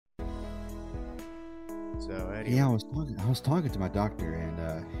So Yeah, anyway, I was talking to my doctor, and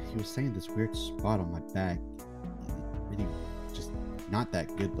he was saying this weird spot on my back, really just not that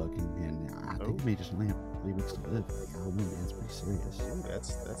good looking, and I oh, think I may just only have 3 weeks to live. Like, oh man, it's pretty serious. ooh,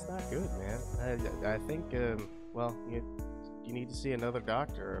 that's not good, man. I think well, you need to see another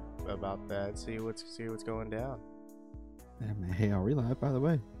doctor about that. See what's going down. Yeah, man. Hey, are we live, by the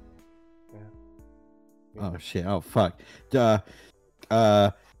way? Yeah. Oh shit! Oh fuck! Duh.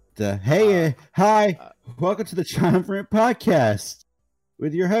 Hey, hi! uh, Welcome to the Triumvirate Podcast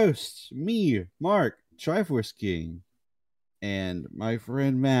with your hosts, me, Mark Triforce King, and my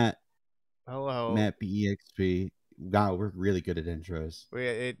friend Matt. Hello. Matt BEXP. Wow, we're really good at intros.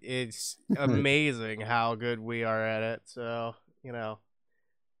 It's amazing how good we are at it. So you know,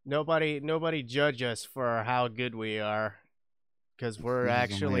 nobody judge us for how good we are, because we're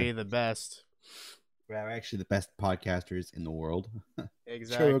This is only actually the best. we're actually the best podcasters in the world. Joe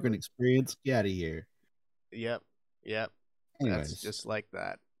Rogan Exactly. Experience, get out of here. Yep. Yep. That's Anyways, just like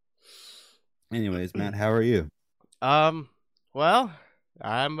that. Matt, how are you? Um. Well,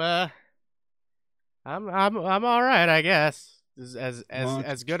 I'm uh, I'm all right, I guess. Why don't,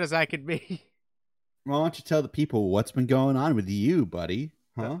 As good as I could be. why don't you tell the people what's been going on with you, buddy?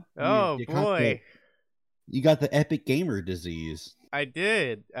 Huh? Oh boy, You got the epic gamer disease. I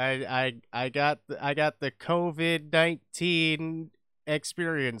did. I got the COVID-19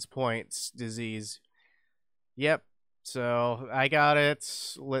 experience points disease. Yep. So I got it.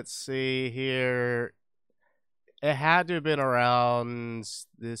 Let's see here. It had to have been around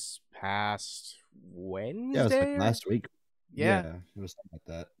this past Yeah, it was like Wednesday or last week. yeah, Yeah, it was something like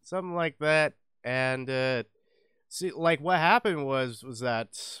that. something like that. And see, like what happened was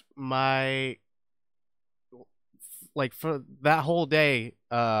that my like for that whole day,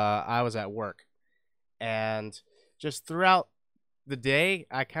 I was at work, and just throughout the day,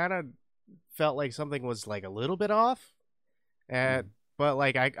 I kind of felt like something was like a little bit off, and Mm. but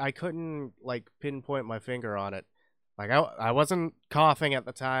like I couldn't like pinpoint my finger on it. Like I wasn't coughing at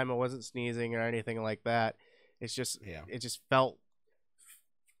the time, I wasn't sneezing or anything like that. It's just Yeah. it just felt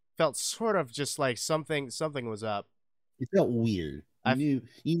sort of just like something was up. It felt weird. I You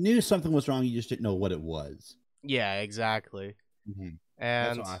knew something was wrong. You just didn't know what it was. Yeah, exactly. Mm-hmm. That's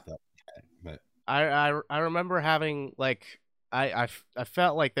And what I felt. But I remember having like I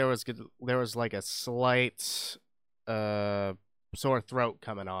felt like there was like a slight uh sore throat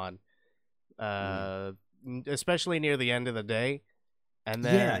coming on, mm. uh especially near the end of the day. And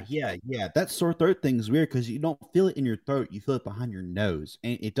Yeah, then yeah. That sore throat thing's weird because you don't feel it in your throat. You feel it behind your nose,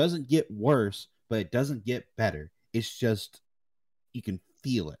 and it doesn't get worse, but it doesn't get better. It's just you can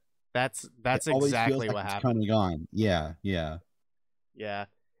feel it. It that's always feels exactly like what it's happened. coming on. Yeah, yeah. Yeah.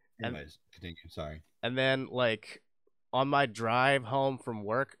 And Anyways, continue. Sorry. then like on my drive home from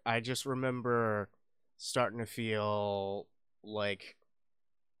work, I just remember starting to feel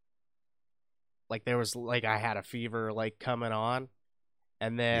like there was like I had a fever like coming on.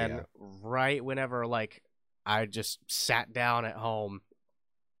 And then Yeah. right whenever like I just sat down at home,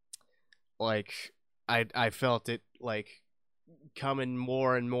 like I felt it like coming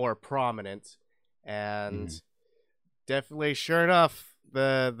more and more prominent. And Mm. definitely, sure enough,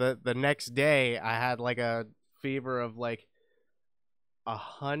 the next day I had like a fever of like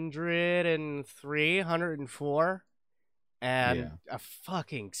 103, 104, and Yeah. a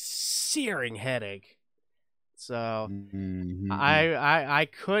fucking searing headache. So Mm-hmm. I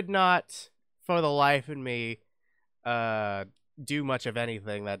could not for the life of me uh do much of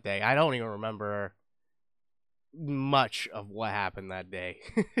anything that day. I don't even remember much of what happened that day.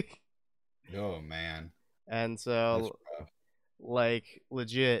 Oh man, And that's so rough. like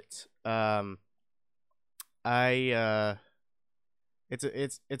legit I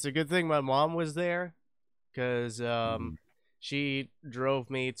it's a good thing my mom was there, cuz Mm. she drove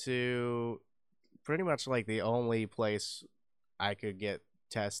me to pretty much like the only place I could get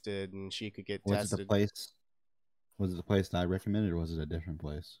tested and she could get Was it the tested. place? Was it the place that I recommended, or was it a different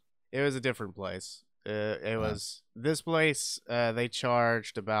place? It was a different place. It Uh, was this place. They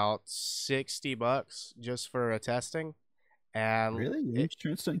charged about $60 just for a testing, and really? Your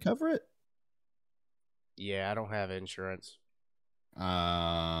insurance didn't cover it? yeah, I don't have insurance.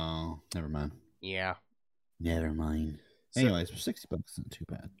 Never mind. Yeah, Never mind. so Anyways, for $60 isn't too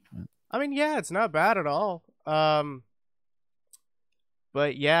bad. I mean, yeah, it's not bad at all.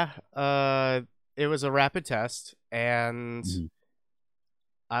 But yeah, it was a rapid test, and Mhm.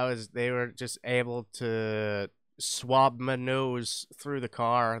 they were just able to swab my nose through the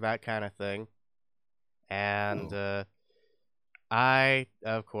car, that kind of thing, and Oh, I,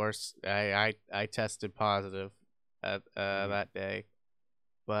 of course, I tested positive at mm. that day.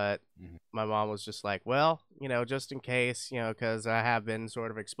 but Mhm. my mom was just like, well, just in case, because I have been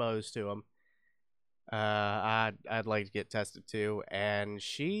sort of exposed to them. I'd like to get tested too, and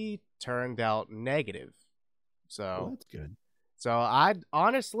she turned out negative. Well, So that's good. so I'd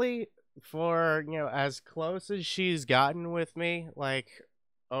honestly, for as close as she's gotten with me, like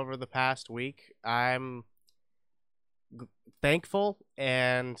over the past week, I'm thankful,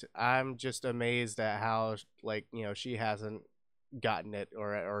 and I'm just amazed at how like she hasn't gotten it,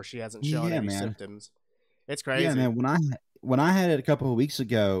 or she hasn't shown Yeah, any man. symptoms. It's Yeah, crazy. man. When I had it a couple of weeks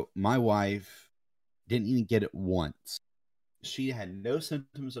ago, my wife didn't even get it once. She had no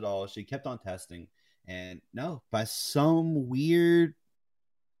symptoms at all. She kept on testing, and no, by some weird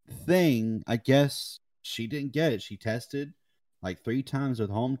thing, I guess she didn't get it. She tested like 3 times with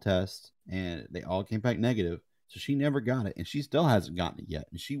home tests, and they all came back negative. So she never got it, and she still hasn't gotten it yet.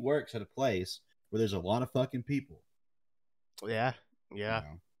 And she works at a place where there's a lot of fucking people, Yeah, you yeah.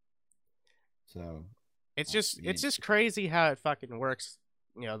 know. So, It's yeah, just crazy how it fucking works,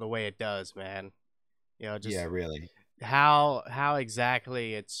 the way it does, man. yeah, Just really. how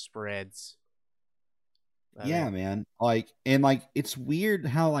exactly it spreads. I Yeah, mean, man. Like it's weird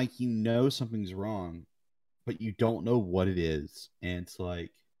how like something's wrong, but you don't know what it is. And it's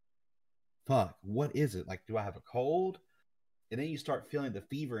like, fuck, what is it? Like, do I have a cold? And then you start feeling the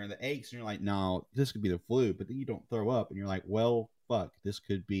fever and the aches, and you're like, no, this could be the flu, but then you don't throw up, and you're like, well, fuck, this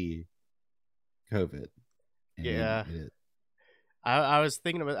could be COVID. And then yeah. it is. I was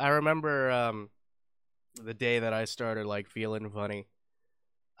thinking about. I remember the day that I started like feeling funny.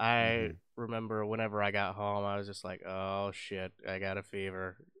 I Mm-hmm. remember whenever I got home, I was just like, "Oh shit, I got a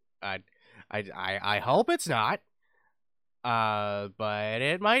fever." I, I hope it's not. But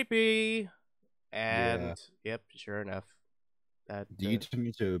it might be. Yeah. And yep, sure enough, that. Do you turn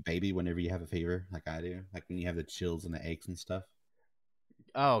into a baby whenever you have a fever, like I do? Like when you have the chills and the aches and stuff?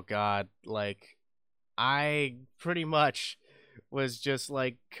 Oh god, like I pretty much was just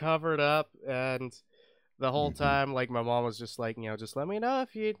like covered up, and the whole Mm-hmm. time like my mom was just like, just let me know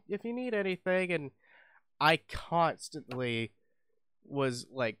if you need anything, and I constantly was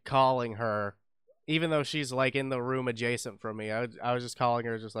like calling her, even though she's like in the room adjacent from me. I was just calling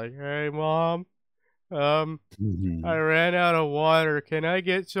her, just like, "Hey mom, um I Mm-hmm. ran out of water. Can I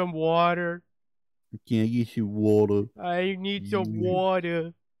get some water? Can I get you water? I need some Yeah.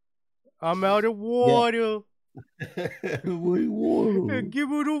 water. I'm out of Yeah. water. What water? Give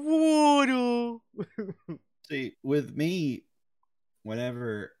me the water." See, with me,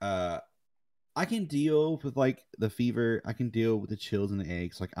 whenever I can deal with like the fever, I can deal with the chills and the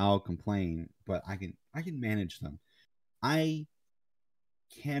aches. Like I'll complain, but I can manage them. I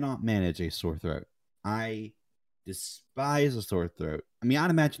cannot manage a sore throat. I despise a sore throat. I mean, I'd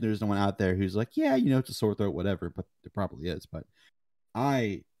imagine there's no one out there who's like, yeah, it's a sore throat, whatever, but there probably is. But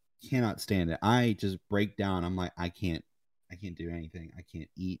I cannot stand it. I just break down. I'm like, I can't do anything. I can't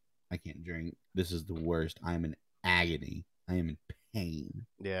eat. I can't drink. This is the worst. I'm in agony. I am in pain.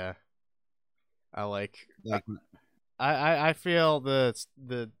 Yeah, I like. Like, I feel the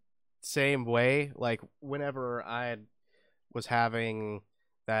same way. Like whenever I was having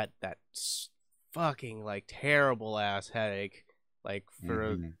that fucking like terrible ass headache, like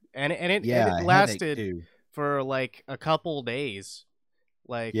for mhm. and Yeah, it a headache lasted too. for like a couple days.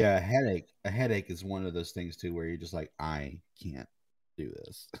 Like Yeah, a headache. A headache is one of those things too where you're just like, I can't do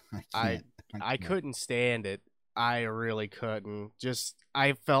this. I I can't. I I can't. couldn't stand it. I really couldn't. Just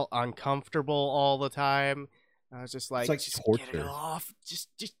I felt uncomfortable all the time. I was just It's like, like just get it torture. off. Just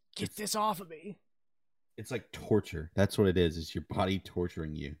get It's this off of me. it's like torture. That's what it is. It's your body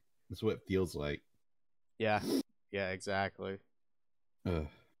torturing you. That's what it feels like. Yeah. Yeah, exactly. Ugh.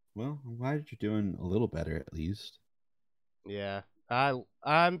 Well, I'm glad you're doing a little better at least. Yeah.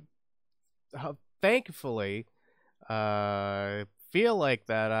 I'm thankfully feel like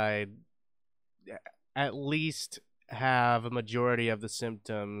that I at least have a majority of the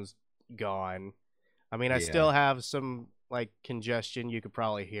symptoms gone. I mean, I Yeah. still have some like congestion. You could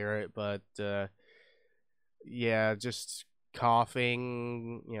probably hear it, but yeah, just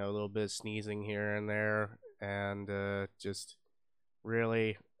coughing, a little bit of sneezing here and there, and just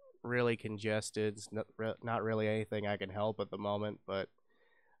really, really congested. It's not really anything I can help at the moment, but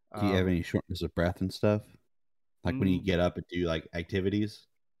Do you have um, any shortness of breath and stuff? Like when you n- get up and do like activities?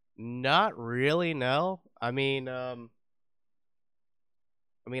 not really. No, I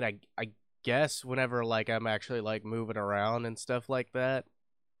guess whenever like I'm actually like moving around and stuff like that.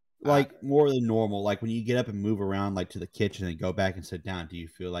 I, Like more than normal. Like when you get up and move around like to the kitchen and go back and sit down, do you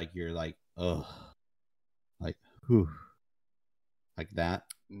feel like you're like, ugh, like whew, like that?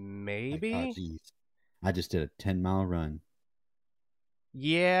 Like, oh maybe. geez. I just did a 10-mile run.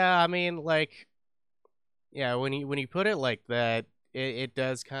 Yeah, I mean, like, yeah, when you put it like that, it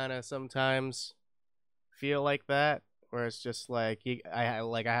does kind of sometimes feel like that, where it's just like I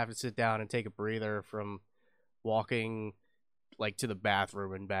have to sit down and take a breather from walking like to the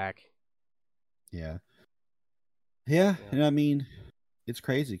bathroom and back. Yeah. Yeah, Yeah, and I mean, it's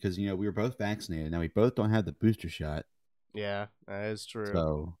crazy because we were both vaccinated. Now we both don't have the booster shot, yeah, that is true.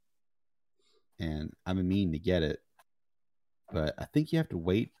 so and I've been meaning to get it, but I think you have to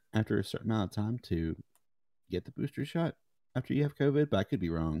wait after a certain amount of time to get the booster shot after you have COVID. But I could be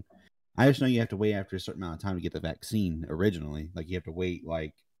wrong. I just know you have to wait after a certain amount of time to get the vaccine originally. Like you have to wait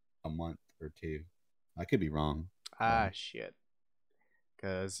like a month or two. I could be wrong Ah, though. shit.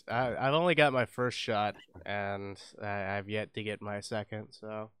 Because I've only got my first shot, and I've yet to get my second.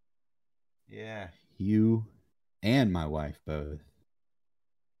 So Yeah, you and my wife both.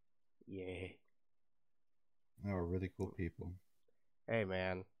 yeah. They were really cool people. Hey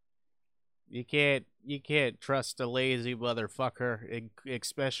man, you can't trust a lazy motherfucker,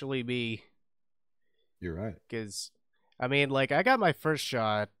 especially me. You're right. Because I mean, like, I got my first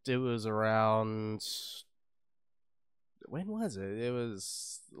shot. It was around, when was it? It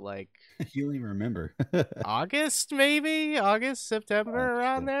was like You don't even remember. August, maybe August, September, Oh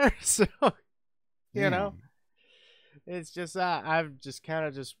around shit! there. So you know, Damn. it's just I've just kind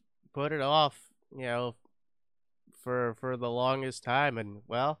of just put it off, you know, for the longest time, and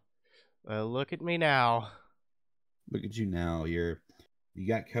well, look at me now. Look at you now. You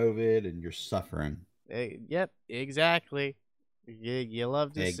got COVID and you're suffering. Yep, exactly. You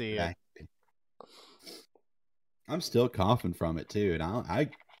love to see it. Exactly. I'm still coughing from it too, and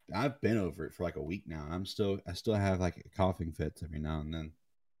I've been over it for like a week now. And I still have like coughing fits every now and then.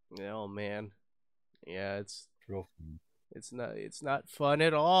 Oh man, yeah, It's real fun. it's not fun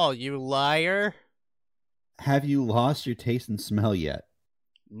at all. You liar. Have you lost your taste and smell yet?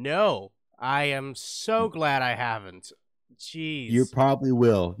 No, I am so glad I haven't. You Jeez. probably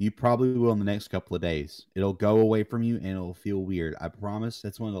will. You probably will in the next couple of days. It'll go away from you and it'll feel weird. I promise.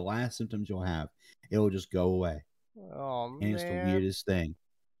 That's one of the last symptoms you'll have. It'll just go away, Oh and it's the man. weirdest thing.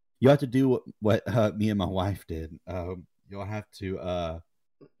 You have to do what me and my wife did. You'll have to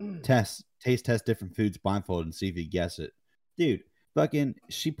taste test different foods blindfolded and see if you guess it. Dude, fucking,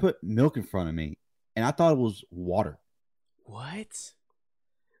 she put milk in front of me, and I thought it was water. What?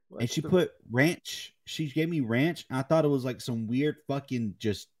 What And she the? put ranch. She gave me ranch, and I thought it was like some weird fucking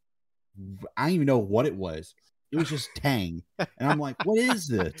just. I don't even know what it was. It was just Tang, and I'm like, what is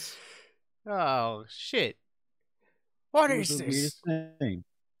this? Oh shit. What It was is the weirdest this? thing.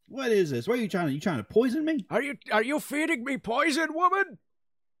 What is this? What are you trying to? You trying to poison me? Are you feeding me poison, woman?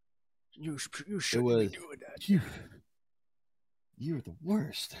 You It shouldn't be was. doing You, you're the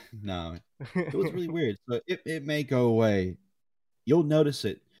worst. No, it was really that. weird. So it may go away. You'll notice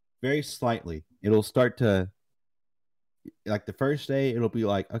it very slightly. It'll start to like the first day, it'll be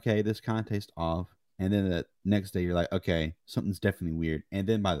like, okay, this kind of tastes off. And then the next day, you're like, okay, something's definitely weird. And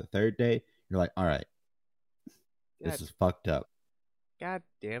then by the third day, you're like, all right, this God, is fucked up. God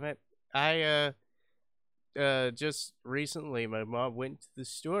damn it. I just recently my mom went to the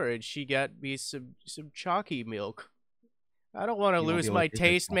store and she got me some chalky milk. I don't want to You won't be lose able my to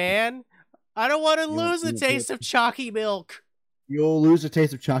taste that taste, chalky. man. I don't want to lose You the won't be able taste of chalky milk. you'll lose the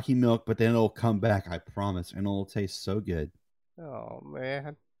taste of chalky milk, but then it'll come back, I promise, and it'll taste so good. Oh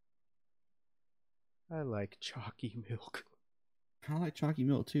man, I like chalky milk. I like chalky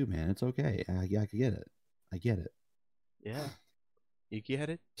milk too, man. It's okay. Yeah, I get it. I get it. Yeah, you get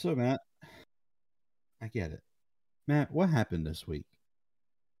it? So, Matt, I get it. Matt, what happened this week?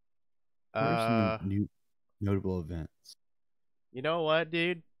 What are some Uh, new notable events? you know what,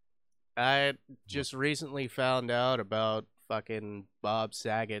 dude? I just recently found out about fucking Bob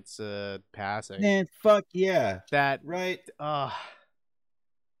Saget's passing. Man, fuck yeah. That Right? uh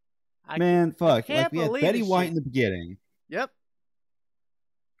I Man, I fuck. Like can't we had believe Betty this White shit. in the beginning, Yep.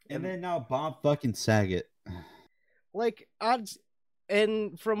 and And then now Bob fucking Saget. like odds,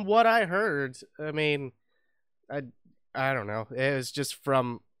 and from what I heard, I mean, I I don't know. It was just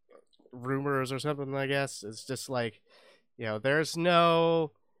from rumors or something, I guess. It's just like, there's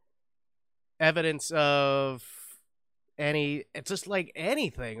no evidence of any, it's just like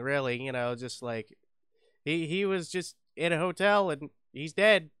anything really, just like he was just in a hotel and he's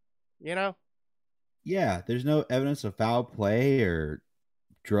dead, you know? Yeah, there's no evidence of foul play or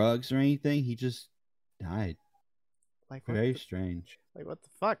drugs or anything. He just died. Like what Very the strange. like what the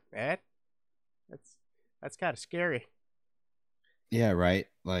fuck, man? That's that's kind of scary. Yeah, right.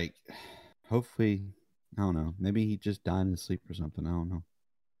 Like, hopefully, I don't know. Maybe he just died in his sleep or something. I don't know.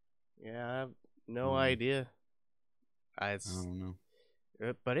 Yeah, I have I no don't know. idea. I I it's don't know.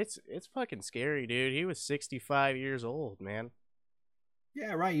 But it's fucking scary, dude. He was 65 years old, man.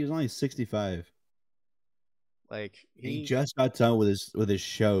 Yeah, right. He was only 65. Like He he just got done with his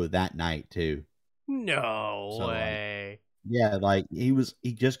show that night too. no So like, way. yeah, like he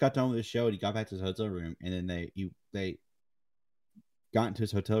just got done with his show and he got back to his hotel room and then they got into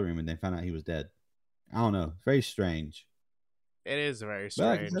his hotel room and they found out he was dead. I don't know, very strange. It is very But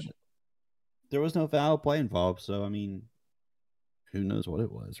like I said, strange. there was no foul play involved, so I mean, who knows what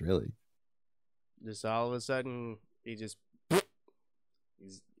it was really? Just all of a sudden he's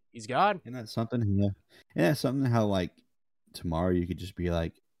he's gone. And that's something, yeah. And that's something how like tomorrow you could just be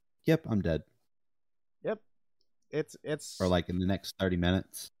like, "Yep, I'm dead," Yep. or It's like in the next 30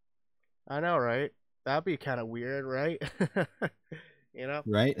 minutes, I know, right? That'd be kind of weird, right? You know?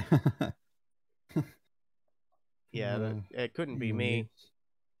 right? Yeah, it couldn't be Anyways, me.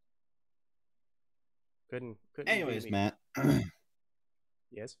 Couldn't be anyways, me. Matt.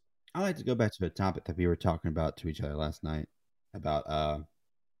 Yes. I like to go back to a topic that we were talking about to each other last night about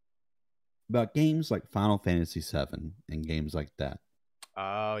games like Final Fantasy VII and games like that.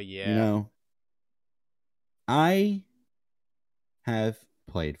 Oh You yeah. know, I have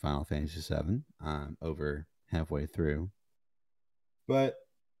played Final Fantasy VII. I'm over halfway through, but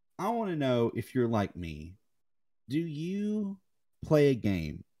I want to know if you're like me. Do you play a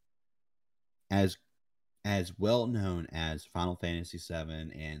game as well known as Final Fantasy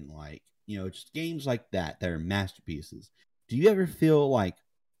VII and like just games like that are masterpieces? Do you ever feel like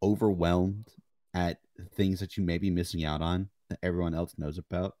overwhelmed at things that you may be missing out on that everyone else knows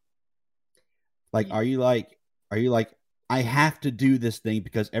about? Like, Y- are you like I have to do this thing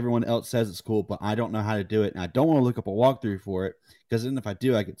because everyone else says it's cool, but I don't know how to do it, and I don't want to look up a walkthrough for it because then if I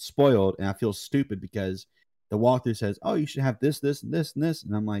do, I get spoiled, and I feel stupid because the walkthrough says, "Oh, you should have this, this, and this, and this,"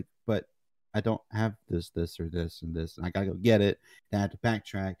 and I'm like, "But I don't have this, this, or this, and this, and I gotta go get it." Then I have to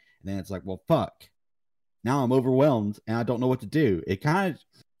backtrack, and then it's like, "Well, fuck." Now I'm overwhelmed, and I don't know what to do. It kind of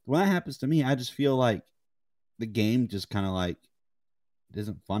when that happens to me, I just feel like the game just kind of like it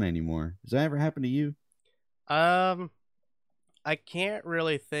isn't fun anymore. Does that ever happen to you? Um, I can't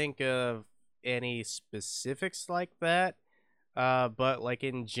really think of any specifics like that. But like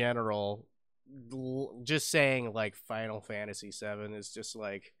in general, just saying like Final Fantasy VII is just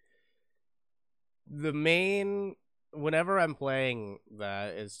like the main. Whenever I'm playing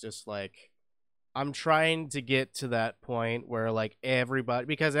that, it's just like I'm trying to get to that point where like everybody,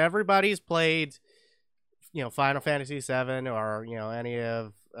 because everybody's played, Final Fantasy VII or any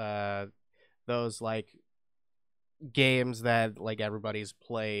of those like games that like everybody's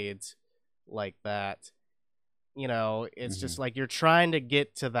played like that. It's Mm-hmm. just like you're trying to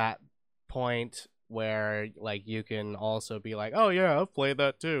get to that point where like you can also be like, oh yeah, I've played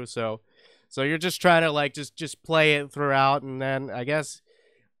that too. So you're just trying to like just play it throughout, and then I guess.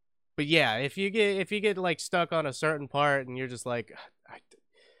 But yeah, if you get like stuck on a certain part and you're just like,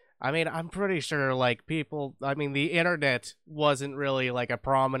 I mean, I'm pretty sure like people, I mean, the internet wasn't really like a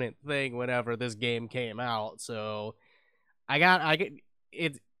prominent thing whenever this game came out, so I get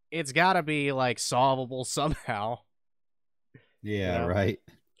it. It's got to be like solvable somehow. You Yeah, know, right.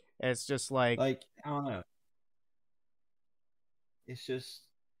 it's just like Like, I don't know. It's just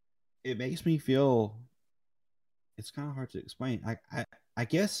it makes me feel it's kind of hard to explain. I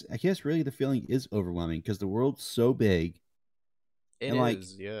guess really the feeling is overwhelming because the world's so big it and like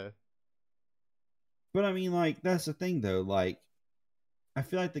is. Yeah, but I mean like that's the thing though. Like I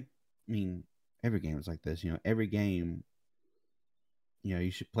feel like I mean every game is like this, every game,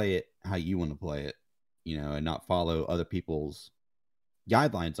 you should play it how you want to play it, and not follow other people's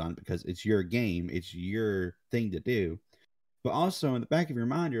guidelines on it because it's your game, it's your thing to do. But also in the back of your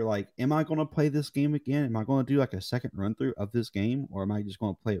mind, you're like, am I going to play this game again? Am I going to do like a second run through of this game? Or am I just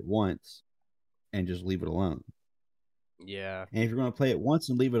going to play it once and just leave it alone? yeah, And if you're going to play it once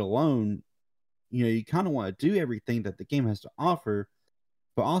and leave it alone, you kind of want to do everything that the game has to offer.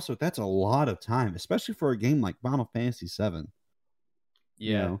 But also, that's a lot of time, especially for a game like Final Fantasy VII.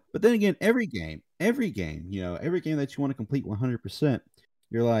 yeah, But then again, every game that you want to complete 100%,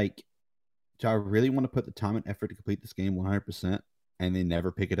 you're like, do I really want to put the time and effort to complete this game 100% and then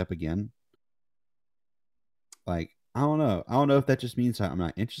never pick it up again? Like, I don't know. I don't know if that just means I'm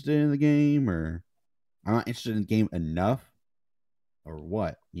not interested in the game or I'm not interested in the game enough or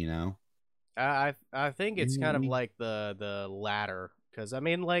what? I think You it's know what kind I of mean? like the latter, because I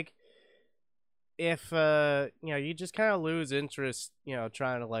mean, like, if you just kind of lose interest,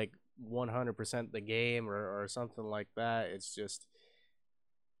 trying to like 100% the game or something like that. It's just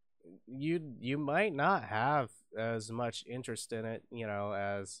you might not have as much interest in it,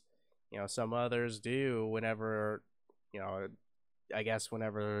 as some others do whenever you know I guess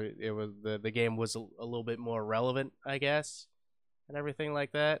whenever it was the game was a little bit more relevant, I guess, and everything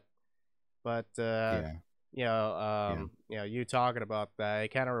like that. But Yeah. Yeah. you talking about that, it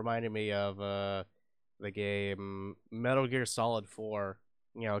kind of reminded me of the game Metal Gear Solid 4.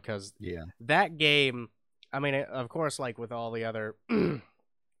 Because Yeah. that game, I mean, of course, like with all the other,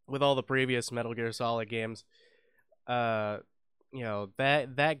 with all the previous Metal Gear Solid games, uh,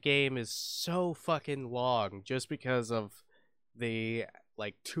 that game is so fucking long just because of the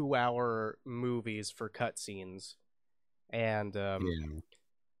like 2 hour movies for cutscenes. And Yeah.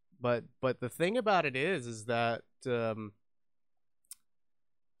 but the thing about it is that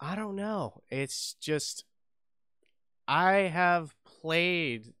I don't know. It's just I have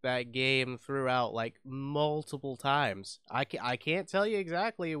played that game throughout like multiple times. I can't tell you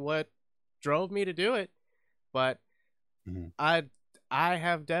exactly what drove me to do it, but Mhm. I I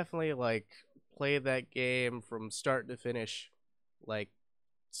have definitely like played that game from start to finish like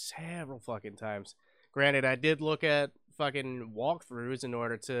several fucking times. Granted, I did look at fucking walkthroughs in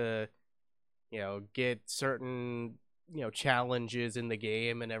order to, get certain, challenges in the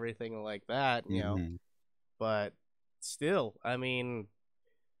game and everything like that. Mhm. But still, I mean,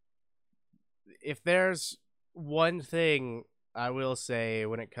 if there's one thing I will say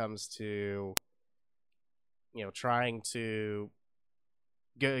when it comes to, trying to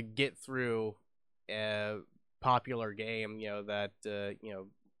get through a popular game, that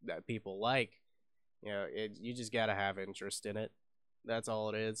that people like, you just gotta have interest in it. That's all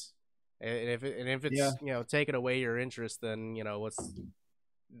it is. And if Yeah. it's taking away your interest, then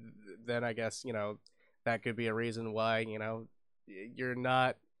then I guess that could be a reason why you're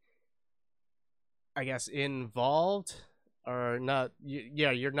not, I guess, involved or not. Yeah,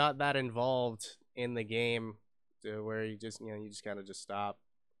 you're not that involved in the game to where you just kind of just stop.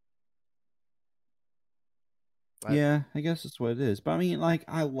 I, Yeah, I guess that's what it is. But I mean, like,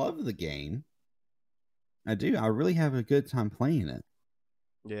 I love the game. I do. I really have a good time playing it.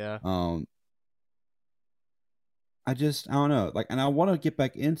 yeah, Um, I don't know. Like, and I want to get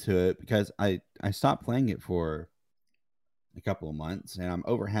back into it because I stopped playing it for a couple of months, and I'm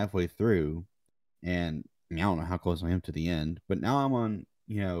over halfway through. And I mean, I don't know how close I am to the end, but now I'm on.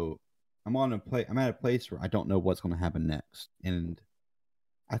 I'm at a place where I don't know what's going to happen next, and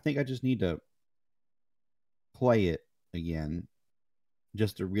I think I just need to play it again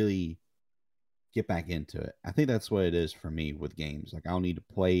just to really get back into it. I think that's what it is for me with games. Like I'll need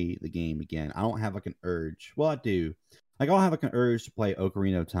to play the game again. I don't have like an urge. Well, I do. Like I'll have like an urge to play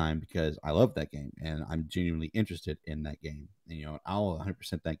Ocarina of Time because I love that game and I'm genuinely interested in that game. And I'll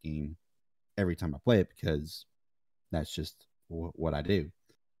 100% that game every time I play it because that's just what I do.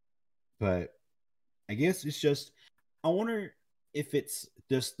 But I guess it's just I wonder if it's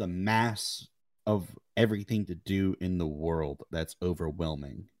just the mass of everything to do in the world that's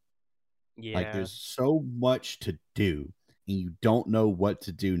overwhelming. Like yeah, there's so much to do and you don't know what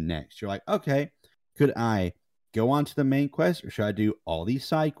to do next. You're like, okay, could I go on to the main quest or should I do all these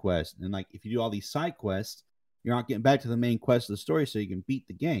side quests? And like if you do all these side quests, you're not getting back to the main quest of the story so you can beat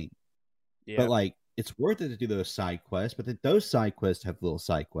the game. But yeah. like it's worth it to do those side quests, but then those side quests have little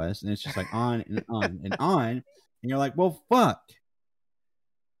side quests, and it's just like on and on and on. And you're like, well, fuck.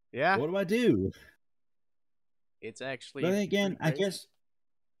 Yeah, What do I do? it's But actually then pretty again, crazy.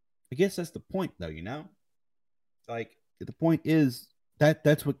 I guess that's the point though. Like the point is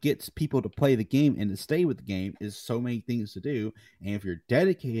that's what gets people to play the game and to stay with the game is so many things to do. And if you're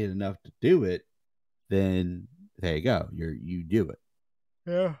dedicated enough to do it, then there you go. You do it.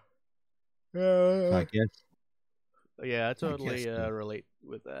 Yeah. So Yeah, I I guess totally relate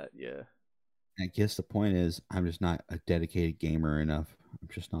with that. Yeah. the point is I'm just not a dedicated gamer enough. I'm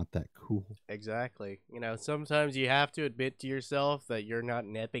just not that cool. Exactly. Sometimes you have to admit to yourself that you're not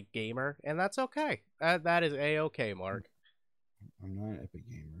an epic gamer, and that's okay. That is a-okay, Mark. I'm not an epic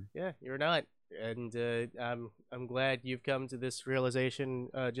gamer. Yeah, you're not, and I'm glad you've come to this realization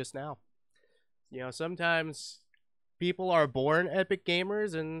just now. Sometimes people are born epic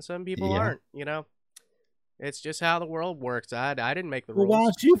gamers, and some people Yeah. aren't. It's just how the world works. I didn't make the Well, why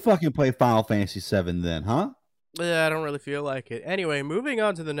rules. don't you fucking play Final Fantasy VII then, huh? I don't really feel like it. Anyway, moving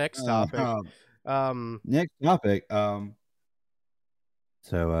on to the next Uh, topic. um, Um, Next topic.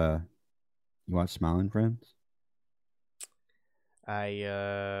 So you watch Smiling Friends?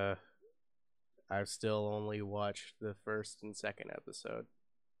 I I've still only watched the first and second episode.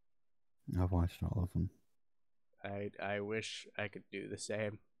 I've watched all of them. I wish I could do the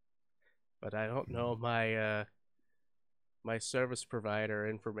same, but I don't know my service provider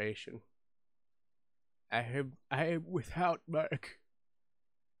information. I am without Mark.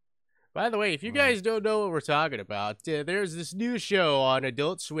 By the way, if you guys don't know what we're talking about, there's this new show on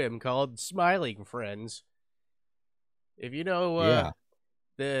Adult Swim called Smiling Friends. If you know Yeah.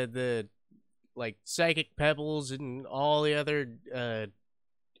 the like Psychic Pebbles and all the other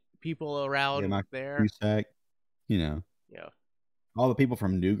people Yeah, around Mike there, Cusack, you know, yeah, all the people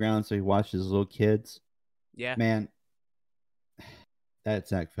from Newgrounds that he watched as little kids. yeah, Man, that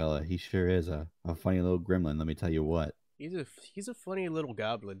Zach fella, he sure is a funny little gremlin, let me tell you what. he's a funny little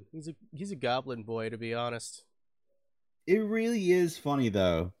goblin. He's a goblin boy, to be honest. It really is funny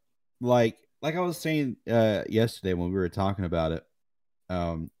though. Like I was saying yesterday when we were talking about it.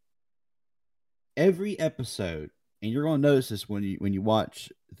 Um every episode, and you're gonna notice this when you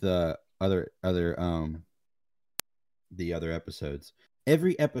watch the other episodes.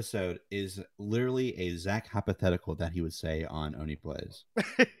 Every episode is literally a Zach hypothetical that he would say on Oni Plays.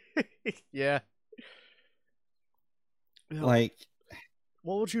 Yeah. Like,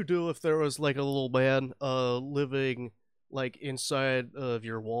 what would you do if there was like a little man living like inside of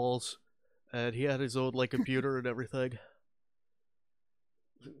your walls and he had his own like computer and everything?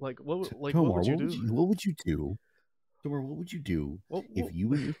 Like what Tomar, would you do? what would you do? Tomar, what would you do What, if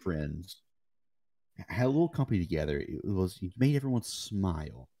you and your friends had a little company together? It was you made everyone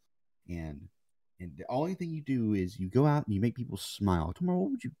smile, and the only thing you do is you go out and you make people smile. Tomar, what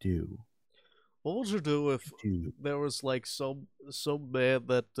would you do? what would you do if Dude, there was like some man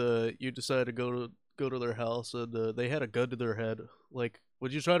that you decided to go to their house and they had a gun to their head? Like,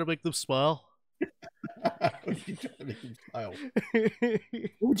 would you try to make them smile? would you try to make them smile?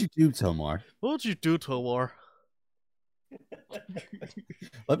 What would you do, Tomar? What would you do, Tomar?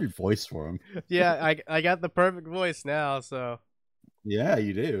 Love your voice for him. Yeah, I got the perfect voice now, so Yeah,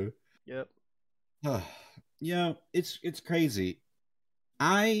 you do. yep. You know, it's crazy.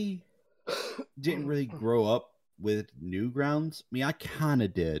 I didn't really grow up with Newgrounds. I mean, I kind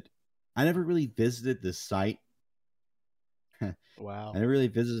of did. I never really visited the site. Wow. I never really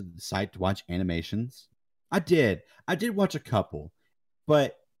visited the site to watch animations. I did. I did watch a couple,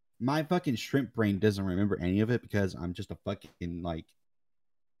 but my fucking shrimp brain doesn't remember any of it because I'm just a fucking like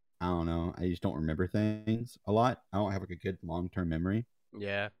I don't know. I just don't remember things a lot. I don't have like a good long term memory.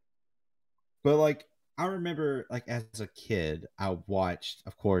 Yeah. But like I remember like as a kid, I watched,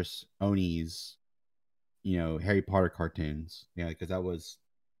 of course, Oni's, Harry Potter cartoons. Yeah, because that was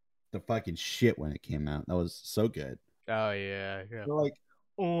the fucking shit when it came out. That was so good. Oh yeah. Yeah. But like,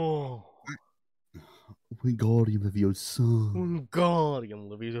 Oh. Wingardium Leviosa. Guardian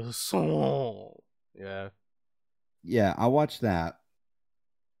Levita's soul. Yeah. Yeah, I watched that.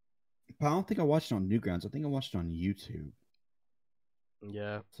 But I don't think I watched it on Newgrounds. I think I watched it on YouTube.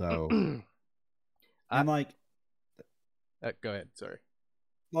 Yeah. So, I- and like go ahead. Sorry.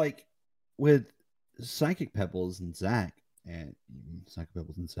 with Psychic Pebbles and Zach, and Psychic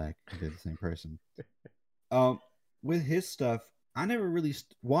Pebbles and Zach, they're the same person. With his stuff, I never really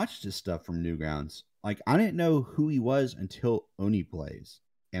watched his stuff from Newgrounds. Like, I didn't know who he was until Oni Plays,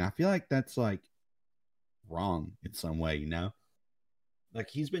 and I feel like that's like wrong in some way, you know? Like,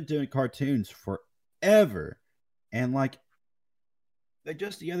 he's been doing cartoons forever, and like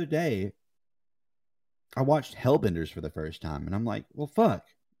just the other day, I watched Hellbenders for the first time, and I'm like, well, fuck.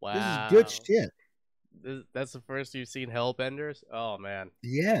 Wow. This is good shit. That's the first you've seen Hellbenders? Oh man.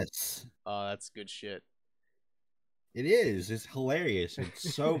 Yes, Oh, that's good shit. it is. It's hilarious.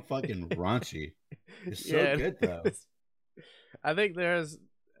 It's so fucking raunchy. It's so good though. I think there's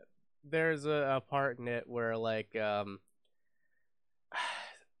a part in it where like I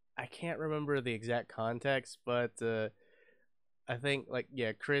can't remember the exact context, but I think like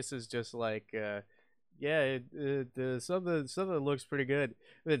yeah, Chris is just like yeah, something looks pretty good.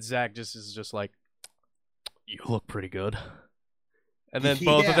 Then Zach is just like, you look pretty good. And then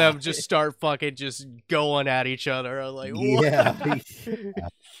both of them just start fucking just going at each other. I'm like, what?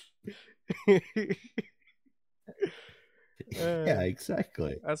 Yeah,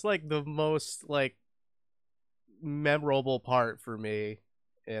 exactly. That's like the most like memorable part for me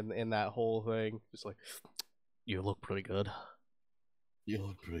in that whole thing. Just like, you look pretty good. You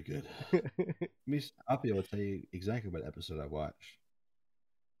look pretty good. I'll be able to tell you exactly what episode I watched.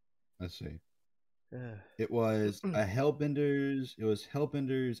 Let's see. It was a Hellbenders. It was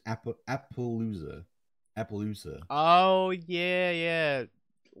Hellbenders Appaloosa. Appaloosa. Oh yeah.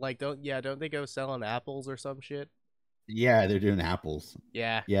 Like don't they go selling apples or some shit? Yeah, they're doing apples.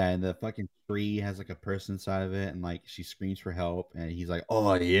 Yeah. Yeah, and the fucking tree has like a person inside of it, and like she screams for help, and he's like,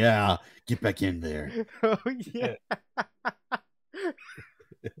 "Oh yeah, get back in there." Oh yeah.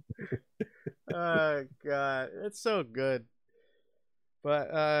 Oh god, it's so good.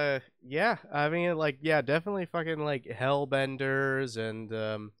 But yeah, I mean like yeah, definitely fucking like Hellbenders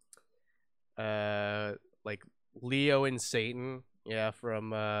and like Leo and Satan, yeah,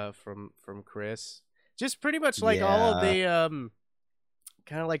 from Chris. Just pretty much like all of Yeah. the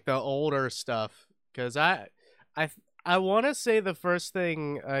kind of like the older stuff, because I I want to say the first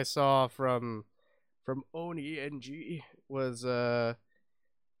thing I saw from Oni NG was I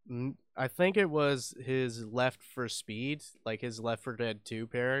think it was his Left for Speed, like his Left for Dead 2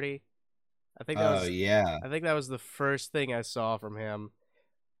 parody. I think that Oh was yeah. I think that was the first thing I saw from him.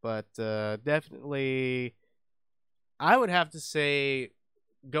 But definitely I would have to say,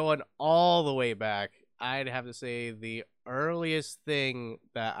 going all the way back, I'd have to say the earliest thing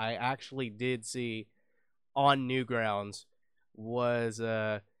that I actually did see on Newgrounds was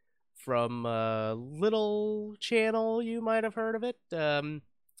from a little channel. You might have heard of it.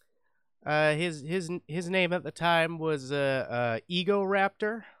 His name at the time was Ego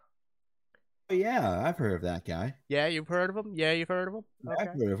Raptor. Oh, yeah, I've heard of that guy. Yeah, you've heard of him. Yeah, you've heard of him. Yeah, I've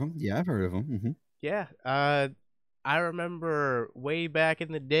Okay. heard of him. Yeah, I've heard of him. Yeah. I remember way back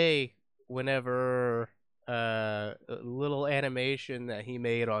in the day, whenever a little animation that he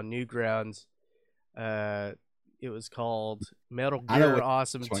made on Newgrounds, it was called Metal I know Gear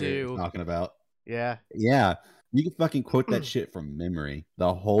Awesome what you're 2. talking about. Yeah, Yeah, you can fucking quote that shit from memory,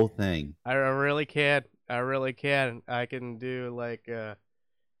 the whole thing. I really can. I really can. I can do like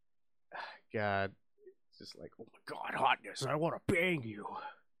God, it's just like, oh my God, hotness, I want to bang you.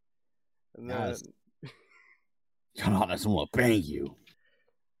 And then, Guys, come on, I just want to bang you.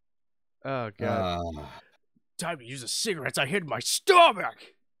 oh God, Uh, time to use the cigarettes I hid in my stomach.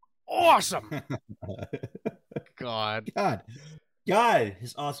 Awesome. God. God,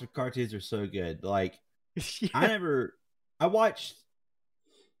 his awesome cartoons are so good. Like, Yeah. I watched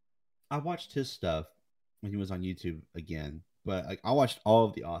his stuff when he was on YouTube again, but like I watched all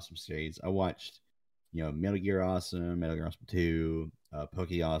of the Awesome series. I watched, Metal Gear Awesome, Metal Gear Awesome 2,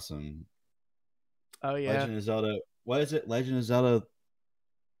 Poke Awesome, Oh yeah. Legend of Zelda. What is it? Legend of Zelda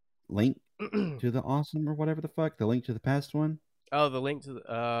Link to the Awesome or whatever the fuck, the Link to the Past one. Oh, the link to the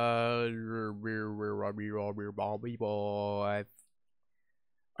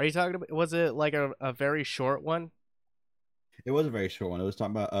Are you talking about? Was it like a very short one? It was a very short one. It was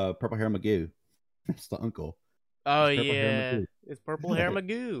talking about Purple Hair Magoo. It's the uncle. Oh It's Purple Hair yeah, Magoo. it's Purple Hair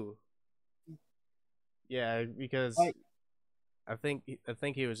Magoo. Yeah, because Like, I think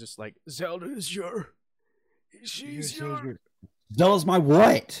he was just like, Zelda is she's your Zelda's my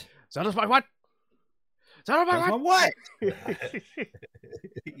what? Zelda's my what? Zelda's Zelda's my my what? what?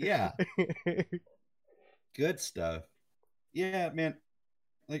 Yeah, good stuff. Yeah, man.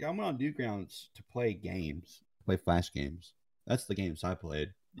 Like, I'm on Newgrounds to play games, play Flash games. That's the games I played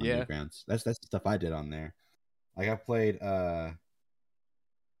on Yeah. Newgrounds. That's the stuff I did on there. Like, I played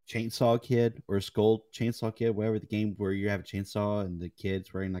Chainsaw Kid or Skull Chainsaw Kid, whatever, the game where you have a chainsaw and the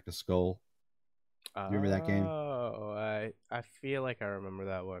kid's wearing like a skull. You remember that game? Oh, I feel like I remember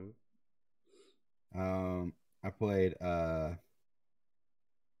that one. I played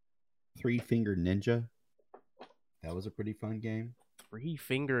Three Finger Ninja. That was a pretty fun game.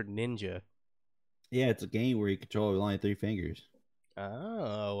 Three-fingered ninja. Yeah, it's a game where you control with only 3 fingers.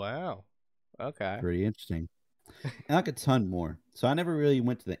 Oh, wow. Okay. Pretty interesting. And like a ton more. So I never really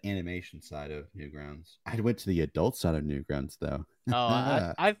went to the animation side of Newgrounds. I went to the adult side of Newgrounds though.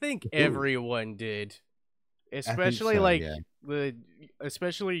 Oh, I think everyone did, especially so, like yeah.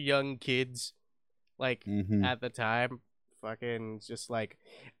 especially young kids, like Mhm. at the time, fucking just like,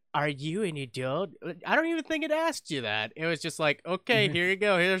 are you an adult? I don't even think it asked you that. It was just like, okay, here you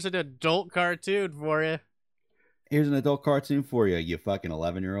go. Here's an adult cartoon for you. Here's an adult cartoon for you, you fucking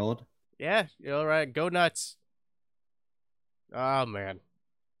 11-year-old. Yeah, you're all right. Go nuts. Oh man,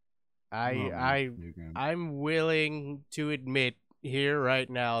 Newgrounds. I'm willing to admit here right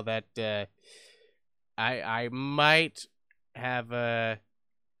now that I might have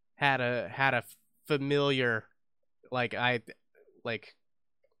had a familiar, like like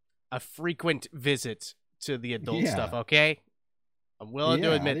a frequent visit to the adult Yeah. stuff. Okay, I'm willing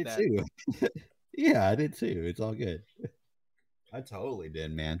to I admit did that. too. Yeah, I did too. It's all good. I totally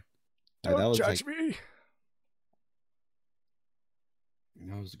did, man. Don't that was judge like, me.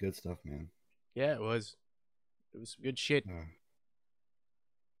 that was good stuff, man. Yeah, it was. It was good shit.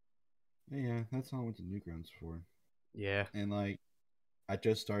 Yeah, that's all I went to Newgrounds for. Yeah. And like, I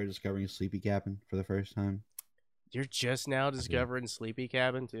just started discovering Sleepy Cabin for the first time. You're just now discovering Sleepy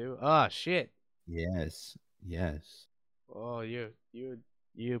Cabin too? Oh shit. Yes. Oh, you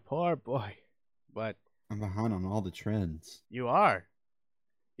poor boy. But I'm behind on all the trends. you are.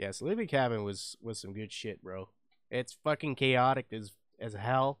 Yeah, Sleepy Cabin was some good shit, bro. It's fucking chaotic as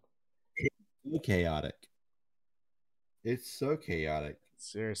hell. It's so chaotic. It's so chaotic.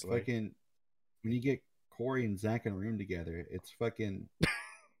 Seriously. Fucking when you get Corey and Zach in a room together, it's fucking.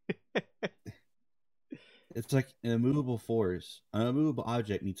 It's like an immovable force. An immovable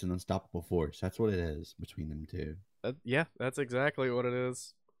object meets an unstoppable force. That's what it is between them two. Yeah, that's exactly what it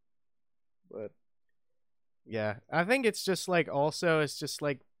is. But yeah, I think it's just like also it's just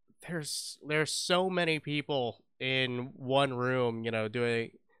like there's so many people in one room,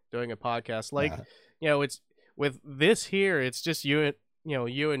 doing a podcast. Like, Yeah. it's with this here, it's just you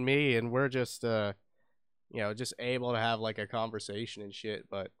and me, and we're just just able to have like a conversation and shit.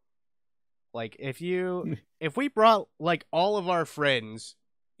 But like if we brought like all of our friends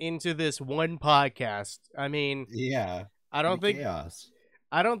into this one podcast, I mean, Yeah. I The don't think chaos.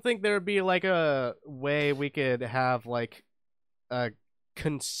 I don't think there'd be like a way we could have like a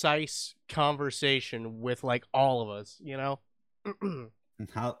concise conversation with like all of us, you know? And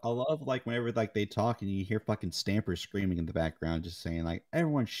how I love like whenever like they talk and you hear fucking Stamper screaming in the background, just saying like,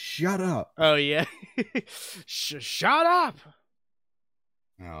 "Everyone, shut up!" Oh yeah. Shut up.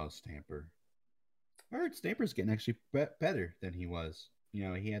 Oh, Stamper. I heard Stamper's getting actually better than he was. He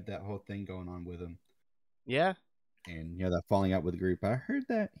had that whole thing going on with him, Yeah. and that falling out with the group. I heard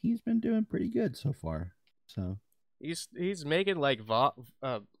that he's been doing pretty good so far. So He's making like VODs,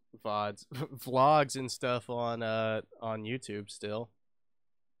 vlogs and stuff on YouTube still.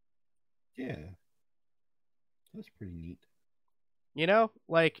 yeah, that's pretty neat.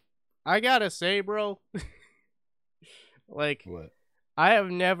 Like I gotta say, bro, like What? I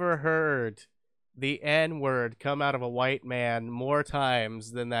have never heard the N-word come out of a white man more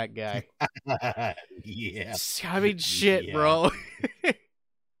times than that guy. Yeah. I mean, shit, Yeah. bro.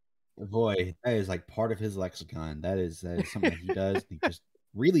 Boy, that is like part of his lexicon. That is something that he does. He just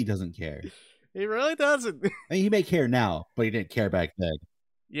really doesn't care. He really doesn't. I mean, he may care now, but he didn't care back then.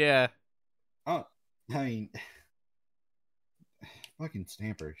 Yeah. Oh, I mean, fucking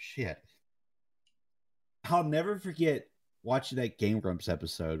Stamper, shit. I'll never forget watching that Game Grumps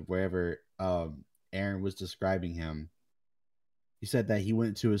episode wherever Aaron was describing him. He said that he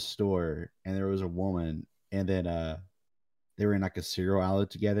went to a store and there was a woman, and then they were in like a cereal aisle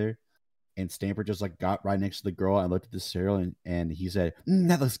together, and Stamper just like got right next to the girl and looked at the cereal, and he said,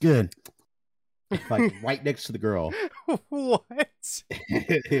 "That looks good," like right next to the girl. What?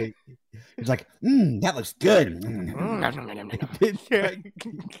 He's like, "That looks good." The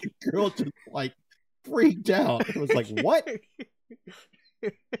girl just like freaked out. It was like, "What?"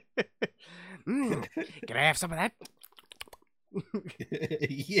 Can I have some of that?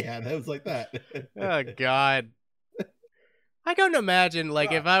 Yeah, that was like that. Oh God. I couldn't imagine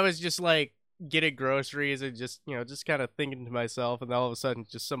like if I was just like getting groceries and just just kind of thinking to myself, and all of a sudden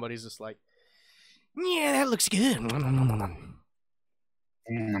just somebody's just like, "Yeah, that looks good."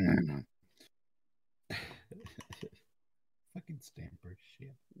 Fucking Stamper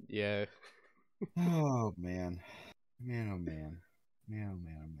shit. Yeah. Oh man. Man, oh man. Man, oh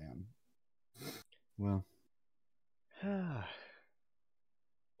man, oh man. Well,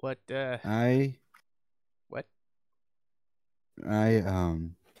 What I what? I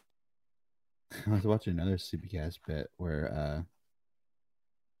was watching another CBcast bit where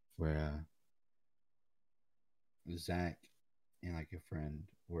Zach and like a friend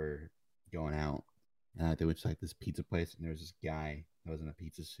were going out, and they went to like this pizza place, and there was this guy that was in a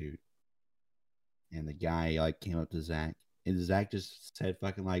pizza suit, and the guy like came up to Zach, and Zach just said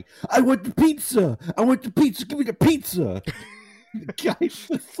fucking like, "I want the pizza! I want the pizza! Give me the pizza!" The guy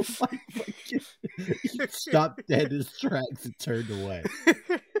was like, fucking, he stopped dead in his tracks and turned away.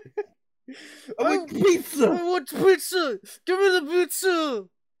 I want pizza! I want pizza! Give me the pizza!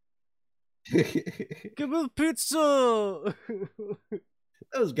 Give me the pizza!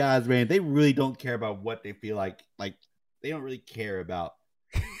 Those guys, man, they really don't care about what they feel like. Like, they don't really care about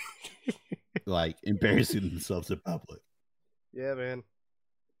like embarrassing themselves in public. Yeah, man.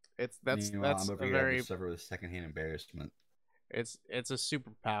 That's I'm a over here very to suffer with secondhand embarrassment. it's a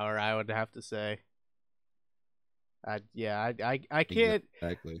superpower, I would have to say. I can't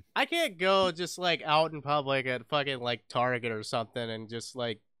Exactly. I can't go just like out in public at fucking like Target or something and just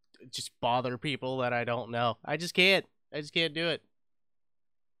bother people that I don't know. I just can't do it.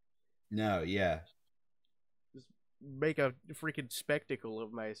 No, yeah. Just make a freaking spectacle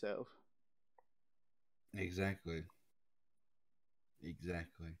of myself. Exactly.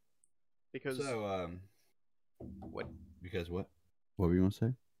 Because what? Because what? What were you gonna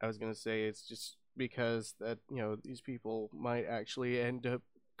say? I was gonna say it's just because that these people might actually end up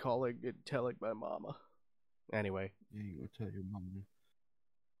telling my mama. Anyway. Yeah, you go tell your mom.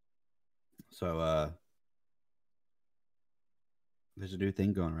 So there's a new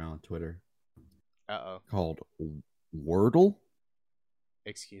thing going around on Twitter. Uh-oh. Called Wordle.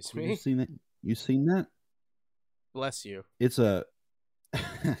 Excuse Have you me? seen it? You seen that? Bless you. It's a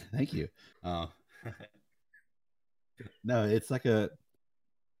thank you. Uh, no, it's like a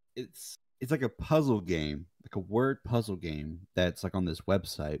puzzle game, like a word puzzle game that's like on this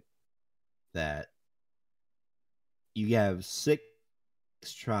website that you have six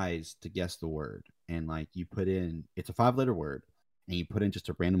tries to guess the word, and like you put in, it's a 5-letter word, and you put in just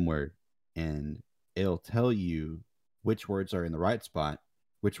a random word, and it'll tell you which words are in the right spot,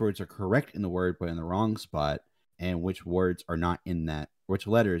 which words are correct in the word but in the wrong spot, and which words are not in that, which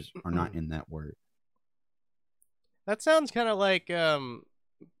letters are not in that word. That sounds kind of like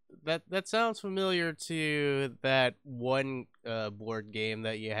that sounds familiar to that one board game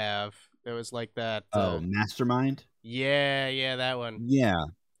that you have. It was like that. Oh, Mastermind. Yeah, that one. Yeah,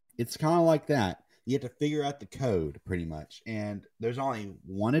 it's kind of like that. You have to figure out the code pretty much, and there's only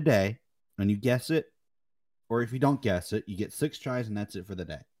one a day, and you guess it, or if you don't guess it, you get 6 tries, and that's it for the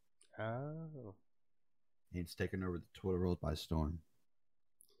day. Oh, It's taken over the Twitter world by storm.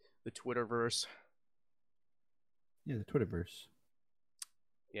 the Twitterverse. Yeah, the Twitterverse.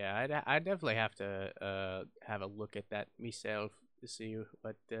 Yeah, I definitely have to have a look at that myself to see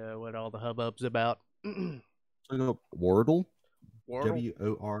what all the hubbub's about. So go Wordle.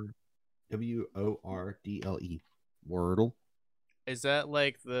 Wordle? WORDLE. Wordle. Is that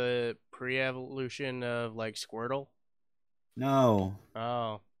like the pre-evolution of like Squirtle? No,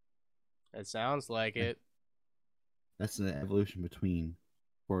 Oh, it sounds like it. that's the evolution between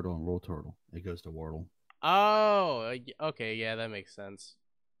Wordle and Roll Turtle. It goes to Wordle. Oh, okay, yeah, that makes sense.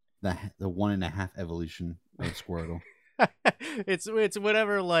 The 1.5 evolution of Squirtle. It's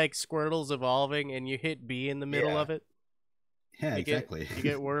whatever like Squirtle's evolving, and you hit B in the middle Yeah. of it. Yeah, You exactly. You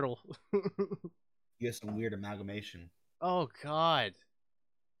get Wordle. You get some weird amalgamation. Oh God!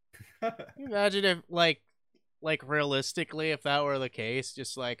 Can you imagine if like realistically, if that were the case,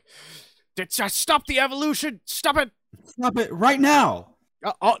 just like, just stop the evolution, stop it! Stop it right now!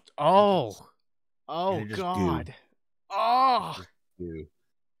 Oh And it just God! goo. Oh, Ew.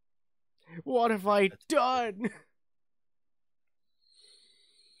 what have I done?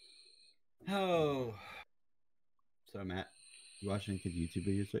 Oh. So, Matt, you watching any good YouTube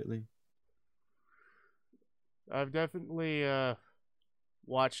videos lately? I've definitely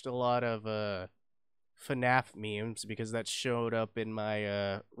watched a lot of FNAF memes because that showed up in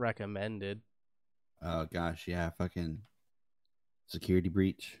my recommended. Oh, gosh, yeah, fucking Security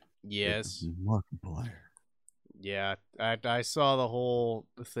Breach. Yes. Markiplier. Yeah, I saw the whole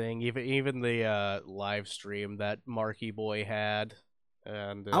thing, even the live stream that Marky Boy had,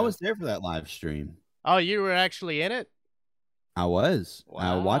 and I was there for that live stream. oh, you were actually in it? I was.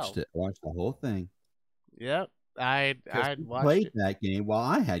 I watched Wow. it. I watched the whole thing. Yep, I We watched played it. that game while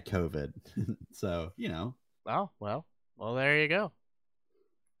I had COVID. So, you know. Oh well, there you go.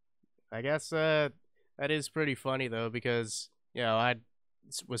 I guess that is pretty funny though because I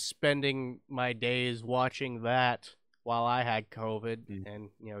was spending my days watching that while I had COVID, Mm. and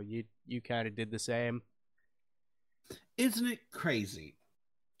you kind of did the same. Isn't it crazy?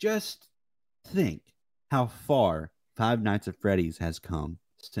 Just think how far Five Nights at Freddy's has come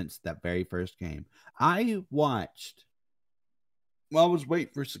since that very first game. I watched, while I was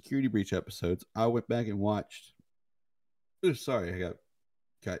waiting for Security Breach episodes, I went back and watched. Oh, sorry, I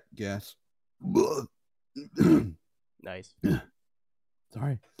got gas. Nice.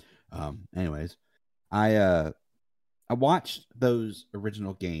 Sorry. Anyways, I watched those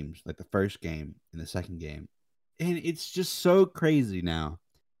original games, like the first game and the second game, and it's just so crazy now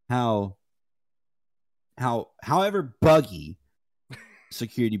how however buggy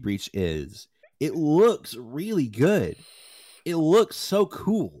Security Breach is, it looks really good. It looks so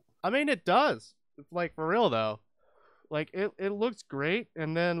cool. I mean, it does. Like for real though. Like it looks great,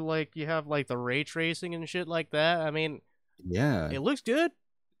 and then like you have like the ray tracing and shit like that. I mean, Yeah. it looks good.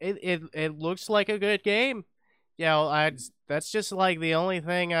 It looks like a good game. That's just like the only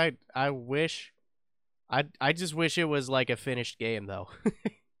thing I wish. I just wish it was like a finished game though.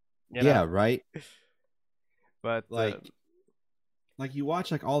 Yeah, right? But Like you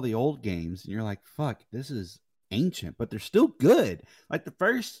watch like all the old games and you're like, fuck, this is ancient, but they're still good. Like the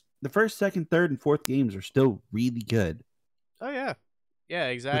first, second, third, and fourth games are still really good. oh yeah,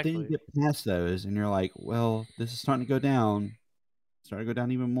 exactly. But then you get past those and you're like, well, this is starting to go down. Starting to go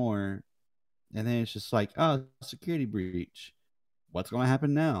down even more. And then it's just like, oh, Security Breach. What's going to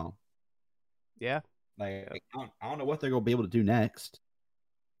happen now? Yeah. Like I don't know what they're going to be able to do next.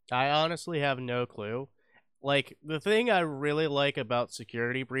 I honestly have no clue. Like, the thing I really like about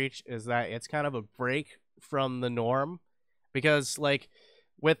Security Breach is that it's kind of a break from the norm. Because, like,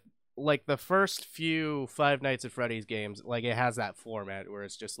 with like the first few Five Nights at Freddy's games, like it has that format where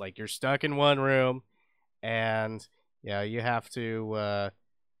it's just like you're stuck in one room, and you have to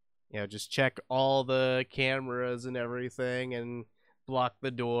just check all the cameras and everything, and block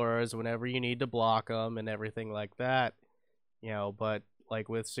the doors whenever you need to block them and everything like that. But like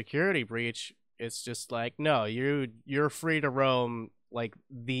with Security Breach, it's just like no, you're free to roam like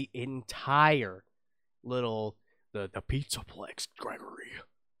the entire little the Pizzaplex, Gregory.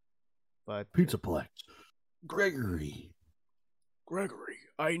 But Pizzaplex. Gregory.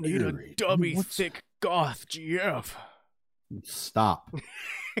 I need a Gregory. dummy What's- thick goth GF. Stop.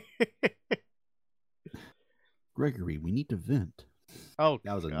 Gregory, we need to vent. Oh,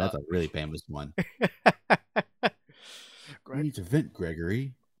 That's God. a really famous one. We need to vent,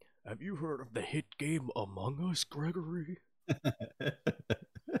 Gregory. Have you heard of the hit game Among Us, Gregory?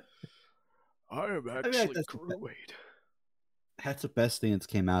 I am actually that's- Crewade. That's the best thing that's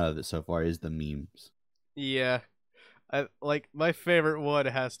came out of it so far is the memes. Yeah. Like my favorite one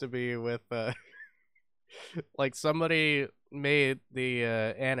has to be with like somebody made the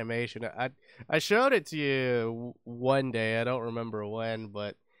animation. I showed it to you one day. I don't remember when,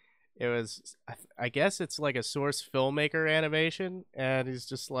 but it was I guess it's like a Source filmmaker animation, and he's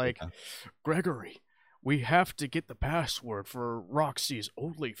just like, Yeah. Gregory, we have to get the password for Roxy's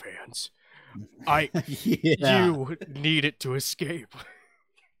OnlyFans. Yeah. You need it to escape.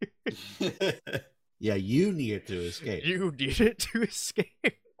 Yeah, you need to escape. You need it to escape.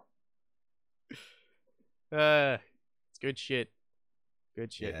 It's good shit.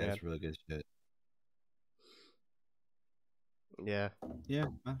 Good shit, Yeah, man. it's really good shit. Yeah. Yeah,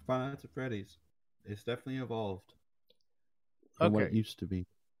 Five Nights at Freddy's. It's definitely evolved from what it Okay. used to be.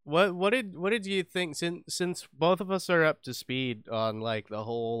 What did you think since both of us are up to speed on like the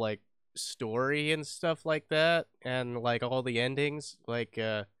whole like story and stuff like that, and like all the endings, like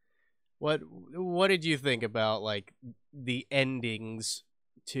what did you think about like the endings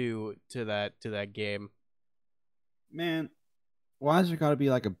to that game? Man, why has there got to be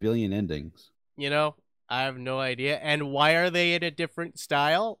like a billion endings? I have no idea. And why are they in a different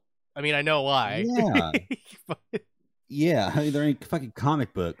style? I mean, I know why. Yeah. But Yeah, I mean, they're in fucking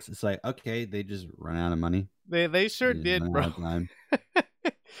comic books. It's like, okay, they just run out of money. they sure They did, run bro. out of time.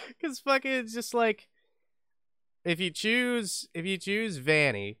 Because fucking it's just like if you choose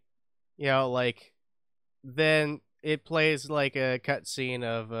Vanny, like then it plays like a cutscene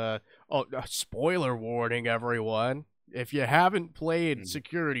of spoiler warning, everyone. If you haven't played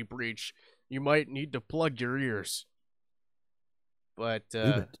Security Breach, you might need to plug your ears. But Do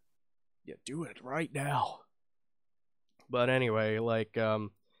it. yeah, do it right now. But anyway, like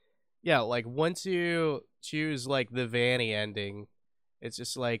like once you choose like the Vanny ending, it's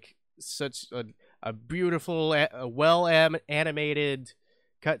just like such a beautiful, well animated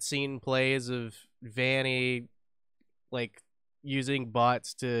cutscene plays of Vanny like using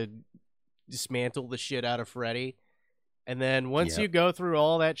bots to dismantle the shit out of Freddy. And then once Yep. you go through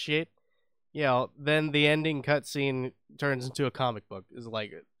all that shit, then the ending cutscene turns into a comic book. It's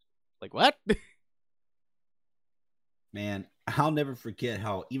like what? Man, I'll never forget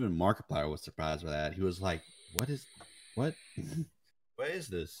how even Markiplier was surprised by that. He was like, what? What is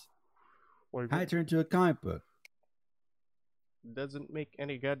this? How it turned into a comic book? Doesn't make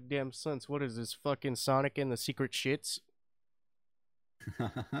any goddamn sense. What is this, fucking Sonic and the Secret Shits?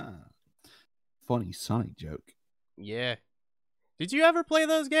 Funny Sonic joke. Yeah. Did you ever play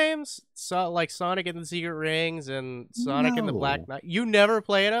those games? Like Sonic and the Secret Rings and Sonic and the Black No. Knight? You never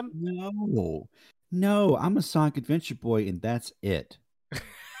played them? No, I'm a Sonic Adventure boy, and that's it.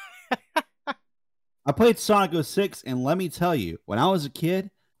 I played Sonic 06, and let me tell you, when I was a kid,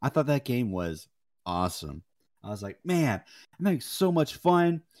 I thought that game was awesome. I was like, man, I'm having so much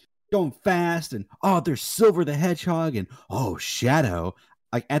fun, going fast, and there's Silver the Hedgehog, and Shadow.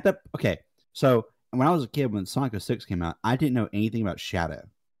 Like so when I was a kid, when Sonic 06 came out, I didn't know anything about Shadow.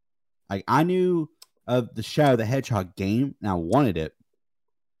 Like, I knew of the Shadow the Hedgehog game, and I wanted it,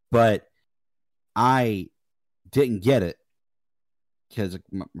 but I didn't get it because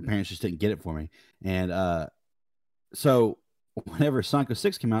my parents just didn't get it for me. And so whenever Sonic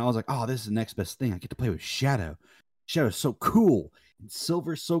 06 came out, I was like, oh, this is the next best thing. I get to play with Shadow. Shadow's so cool. And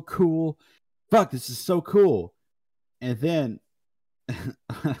Silver's so cool. Fuck, this is so cool. And then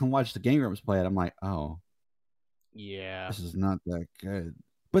I watched the Game Grumps play it. I'm like, oh, Yeah. this is not that good.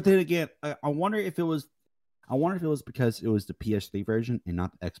 But then again, I wonder if it was because it was the PS3 version and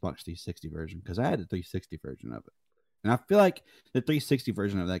not the Xbox 360 version, because I had the 360 version of it. And I feel like the 360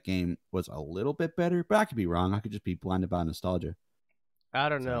 version of that game was a little bit better, but I could be wrong. I could just be blinded by nostalgia. I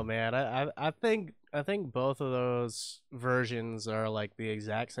don't know, So man. I think both of those versions are like the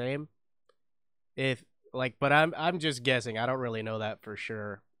exact same. If like, but I'm just guessing. I don't really know that for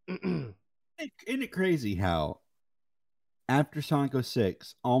sure. isn't it crazy how after Sonic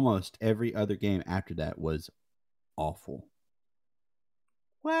 06, almost every other game after that was awful.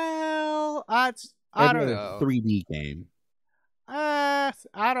 Well, I Every don't other know. 3D game.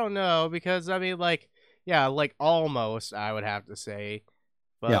 I don't know because I mean, like, yeah, like almost I would have to say,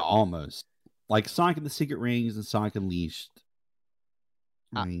 Yeah, but almost. Like Sonic and the Secret Rings and Sonic Unleashed.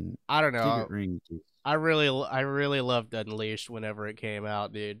 I I mean, I don't Secret know. Rings is, I really loved Unleashed whenever it came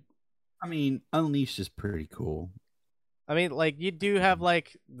out, dude. I mean, Unleashed is pretty cool. I mean, like you do have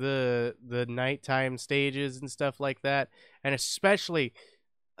like the nighttime stages and stuff like that, and especially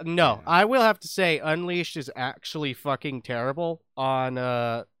no, Yeah. I will have to say Unleashed is actually fucking terrible on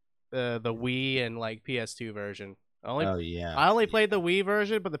the Wii and like PS2 version. Oh yeah. I only played Yeah. the Wii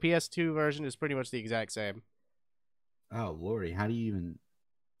version, but the PS2 version is pretty much the exact same. Oh lordy, how do you even?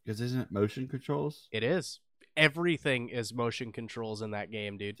 Because isn't it motion controls? It is. Everything is motion controls in that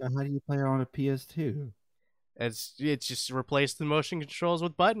game, dude. So how do you play it on a PS2? It's just replaced the motion controls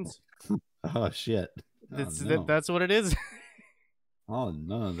with buttons. Oh shit. Oh no. That's what it is. Oh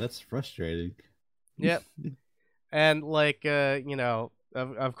no, that's frustrating. Yep. And like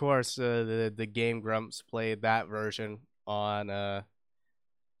of course the Game Grumps played that version on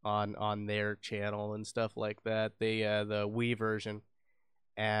their channel and stuff like that. The Wii version.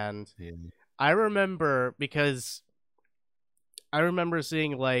 And Yeah. I remember because I remember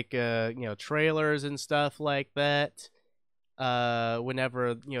seeing like trailers and stuff like that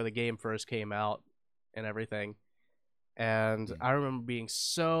whenever the game first came out and everything. And I remember being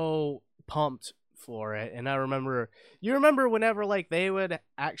so pumped for it. And I remember you remember whenever like they would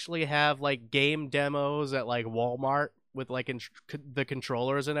actually have like game demos at like Walmart with like the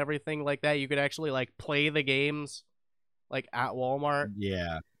controllers and everything like that. You could actually like play the games like at Walmart.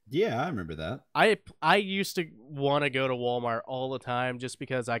 Yeah. Yeah, I remember that. I used to want to go to Walmart all the time just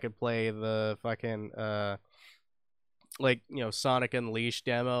because I could play the fucking like Sonic Unleashed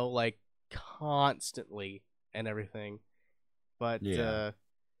demo like constantly and everything. But Yeah.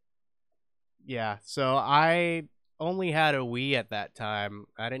 yeah, so I only had a Wii at that time.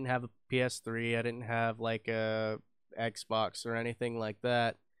 I didn't have a PS3. I didn't have like a Xbox or anything like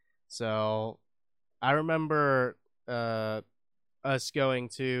that. So I remember us going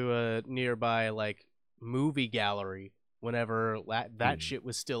to a nearby like movie gallery whenever that Mm. shit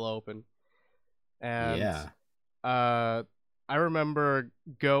was still open. And Yeah. uh I remember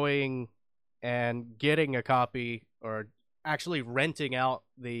going and getting a copy or actually renting out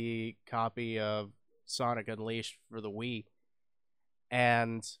the copy of Sonic Unleashed for the Wii.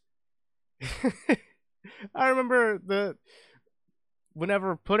 And I remember the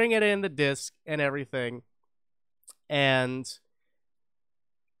whenever putting it in the disc and everything and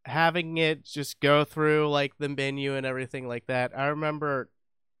having it just go through like the menu and everything like that. I remember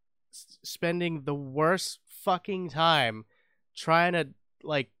spending the worst fucking time trying to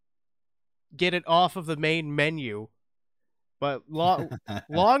like get it off of the main menu. But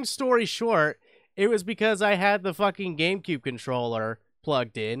long story short, it was because I had the fucking GameCube controller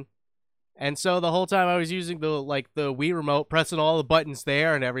plugged in. And so the whole time I was using the Wii remote, pressing all the buttons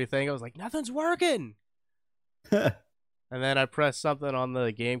there and everything, I was like, nothing's working. And then I pressed something on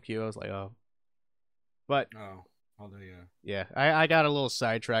the GameCube. I was like, oh. But Oh, although yeah, I got a little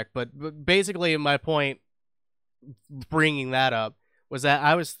sidetracked. But basically, my point bringing that up was that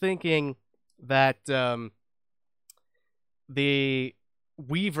I was thinking that the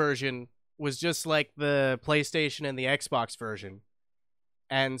Wii version was just like the PlayStation and the Xbox version.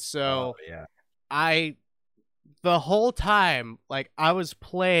 And Oh so yeah. I the whole time like I was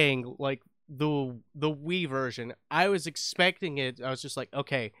playing like the Wii version, I was expecting it. I was just like,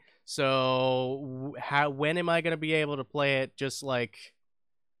 okay, so how when am I going to be able to play it just like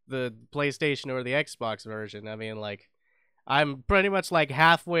the PlayStation or the Xbox version? I mean, like I'm pretty much like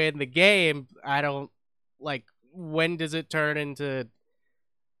halfway in the game. I don't like when does it turn into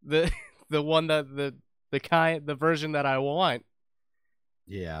the the one that the version that I want.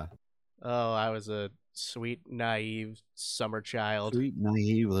 Yeah. Oh, I was a sweet naive summer child. Sweet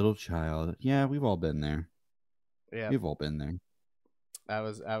naive little child. Yeah, we've all been there. Yeah, We've all been there. I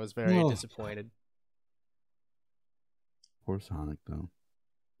was very Oh, disappointed. poor Sonic though.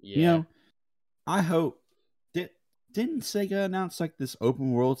 You Yeah. know, I hope didn't Sega announce like this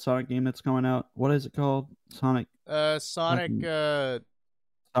open world Sonic game that's coming out? What is it called? Sonic Sonic fucking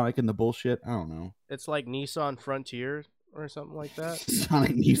Sonic and the bullshit? I don't know. it's like Nissan Frontier or something like that.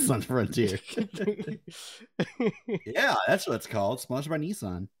 Sonic Nissan Frontier. Yeah, that's what it's called. Sponsored by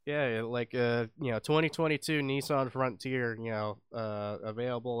Nissan. Yeah, like 2022 Nissan Frontier,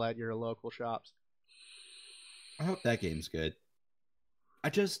 available at your local shops. I hope that game's good. I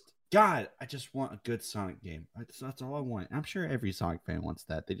just want a good Sonic game. That's all I want. I'm sure every Sonic fan wants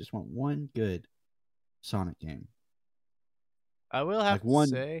that. They just want one good Sonic game. I will have to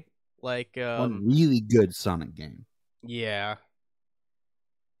say, one really good Sonic game. Yeah.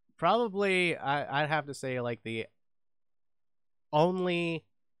 Probably, I'd have to say, like, the only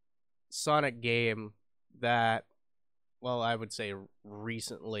Sonic game that, well, I would say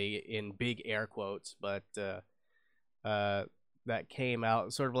recently, in big air quotes, but that came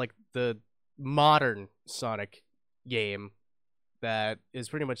out, sort of like the modern Sonic game that is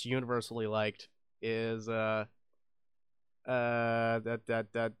pretty much universally liked, is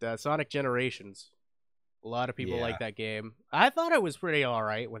Sonic Generations. A lot of people like that game. I thought it was pretty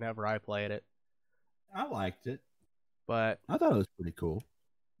alright whenever I played it. I liked it. But I thought it was pretty cool.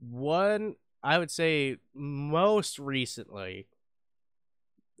 One, I would say most recently,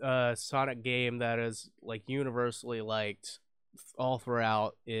 Sonic game that is like universally liked all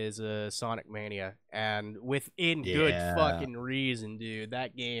throughout is Sonic Mania. And within good fucking reason, dude.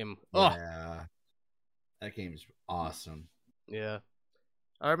 That game. Yeah. That game's awesome. Yeah.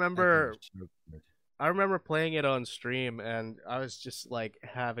 I remember playing it on stream, and I was just like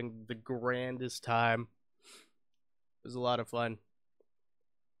having the grandest time. It was a lot of fun.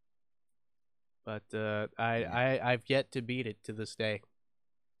 But I've yet to beat it to this day.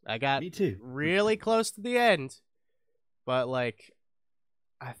 I got Me too. really close to the end, but like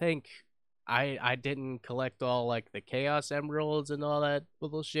I think I didn't collect all like the Chaos Emeralds and all that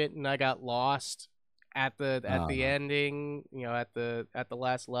little shit, and I got lost at the ending, at the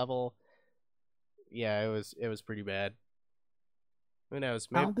last level. Yeah, it was pretty bad. Who knows?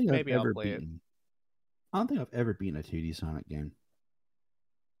 Maybe I'll play it. I don't think I've ever beaten a 2D Sonic game.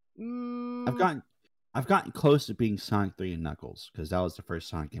 I've gotten close to being Sonic 3 and Knuckles, because that was the first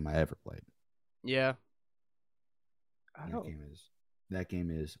Sonic game I ever played. Yeah. That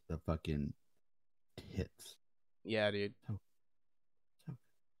game is the fucking tits. Yeah, dude.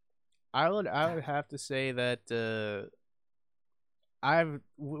 I would have to say that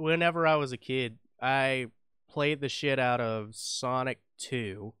whenever I was a kid, I played the shit out of Sonic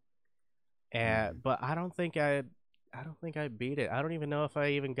 2, but I don't think I beat it. I don't even know if I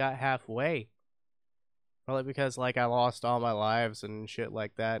even got halfway. Probably because like I lost all my lives and shit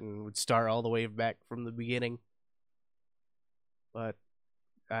like that, and would start all the way back from the beginning. But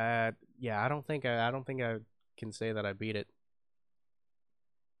yeah, I don't think I can say that I beat it.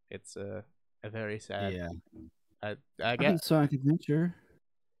 It's a very sad. Yeah. I guess Sonic Adventure.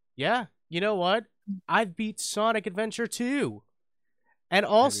 Yeah, you know what? I've beat Sonic Adventure 2. And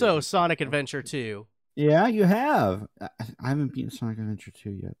also Sonic Adventure 2. Yeah, you have. I haven't beaten Sonic Adventure 2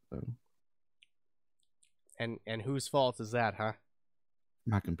 yet, though. And whose fault is that, huh?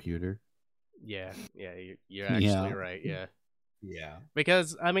 My computer. Yeah, you're actually right, yeah. Yeah.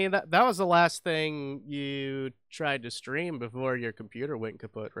 Because, I mean, that was the last thing you tried to stream before your computer went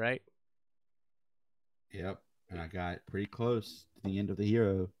kaput, right? Yep. And I got pretty close to the end of the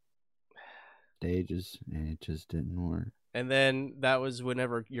hero stages, and it just didn't work. And then that was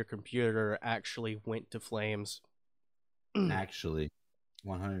whenever your computer actually went to flames. Actually,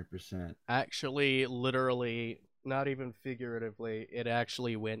 100%. Actually, literally, not even figuratively, it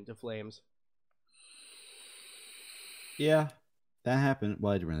actually went to flames. Yeah, that happened.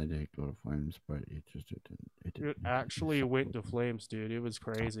 Well, it really did go to flames, but it didn't. It actually went to flames, dude. It was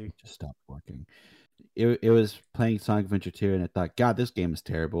crazy. It just stopped working. It was playing Sonic Adventure 2, and I thought, God, this game is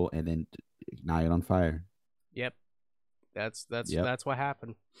terrible, and then ignited on fire. Yep. That's what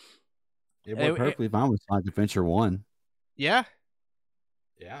happened. It worked perfectly fine with Sonic Adventure 1. Yeah.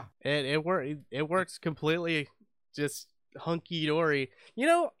 Yeah. It works completely just hunky dory.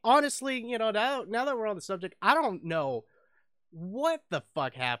 Honestly, now that we're on the subject, I don't know what the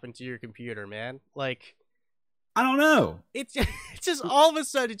fuck happened to your computer, man. Like, I don't know. It's just all of a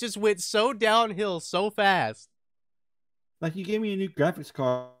sudden it just went so downhill so fast. Like, you gave me a new graphics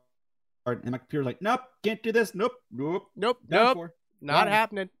card, and my computer's like, nope, can't do this. Nope. Not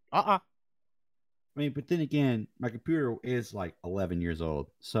happening. I mean, but then again, my computer is like 11 years old,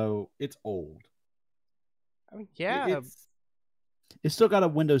 so it's old. I mean, yeah. It's still got a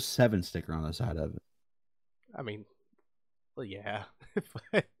Windows 7 sticker on the side of it. I mean, well, yeah.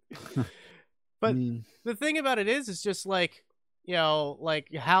 But I mean, the thing about it is, it's just like,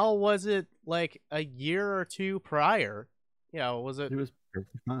 like, how was it like a year or two prior? Was it? It was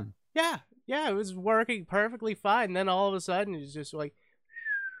perfectly fine. Yeah, Yeah, it was working perfectly fine. Then all of a sudden, it's just like,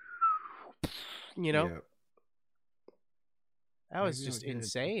 you know, Yeah. that was Maybe just I'll get a new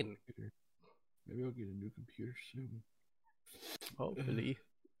insane. computer. Maybe I'll get a new computer soon. Hopefully,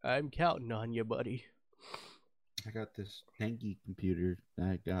 I'm counting on you, buddy. I got this tanky computer that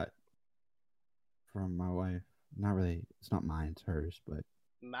I got from my wife. Not really. It's not mine. It's hers. But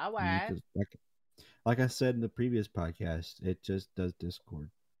My you know, wife. 'cause like I said in the previous podcast, it just does Discord.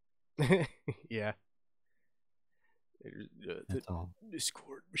 Yeah. There's, the That's all.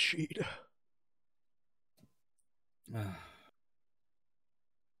 Discord machine.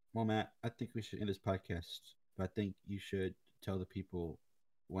 Well, Matt, I think we should end this podcast. But I think you should tell the people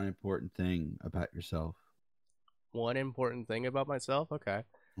one important thing about yourself. One important thing about myself? Okay.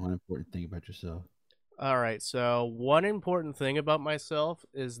 One important thing about yourself. All right. So, one important thing about myself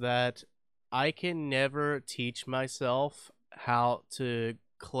is that I can never teach myself how to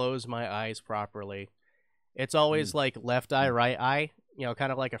close my eyes properly. It's always like left eye, right eye,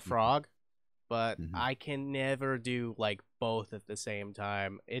 kind of like a frog, but I can never do like both at the same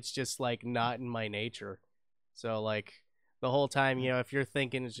time. It's just like not in my nature. So, like, the whole time, if you're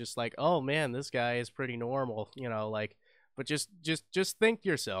thinking it's just like, oh man, this guy is pretty normal, like, but just think to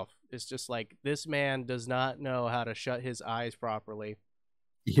yourself. It's just like, this man does not know how to shut his eyes properly.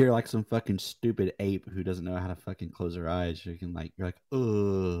 You're like some fucking stupid ape who doesn't know how to fucking close her eyes. You're like,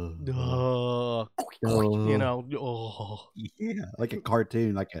 oh, yeah, like a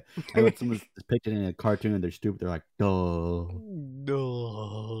cartoon, like when someone's depicted in a cartoon and they're stupid, they're like, duh.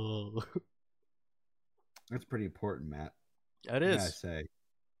 That's pretty important, Matt. It I is. gotta say,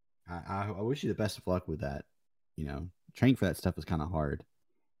 I wish you the best of luck with that. Training for that stuff is kind of hard.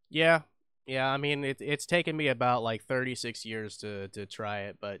 Yeah. I mean, it's taken me about like 36 years to try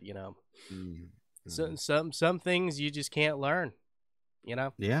it, but some things you just can't learn. Yeah.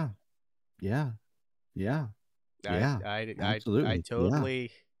 Absolutely. I totally. Yeah.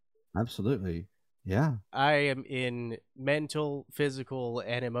 Absolutely. Yeah. I am in mental, physical,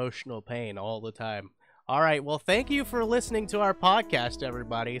 and emotional pain all the time. All right. Well, thank you for listening to our podcast,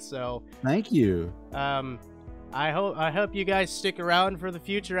 everybody. So thank you. I hope you guys stick around for the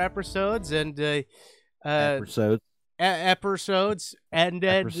future episodes and episodes and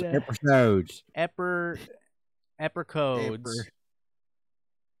then episodes. Epic codes.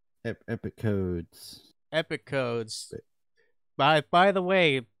 By the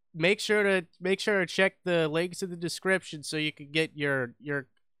way, make sure to check the links in the description so you can get your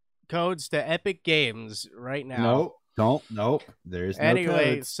codes to Epic Games right now. Nope. There's no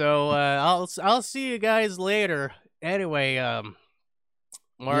anyway, codes. So I'll see you guys later. Anyway,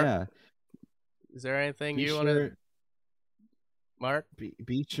 Mark. Yeah. Is there anything you want to? Mark, be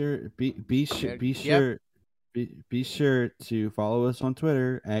sure to follow us on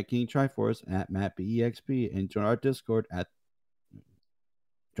Twitter at King Triforce at MattBEXP and join our Discord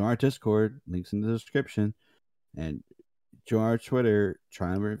links in the description, and join our Twitter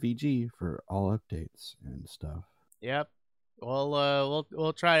Triumvirate VG for all updates and stuff. Yep. Well,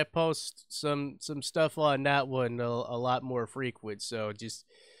 we'll try to post some stuff on that one a lot more frequent. So just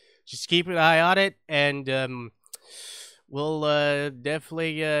keep an eye on it, and we'll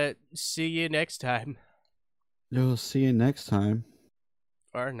definitely see you next time. We'll see you next time.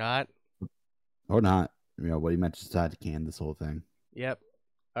 Or not. What you meant to decide to can this whole thing. Yep.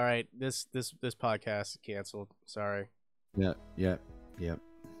 All right. This podcast is canceled. Sorry. Yep.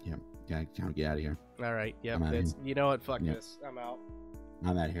 Gotta get out of here. All right. Yep. You know what? Fuck this. I'm out.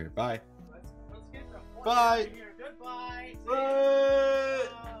 I'm out of here. Bye. Let's get the Bye. Here. Goodbye. Bye.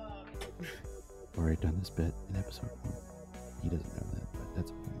 Already done this bit in episode 1. He doesn't know that, but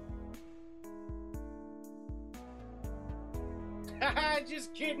that's okay.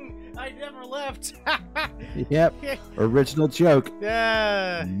 Just kidding. I never left. Yep. Original joke.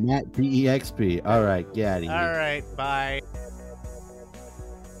 Yeah. Matt BEXP. All right. Get out of here. All right. Bye.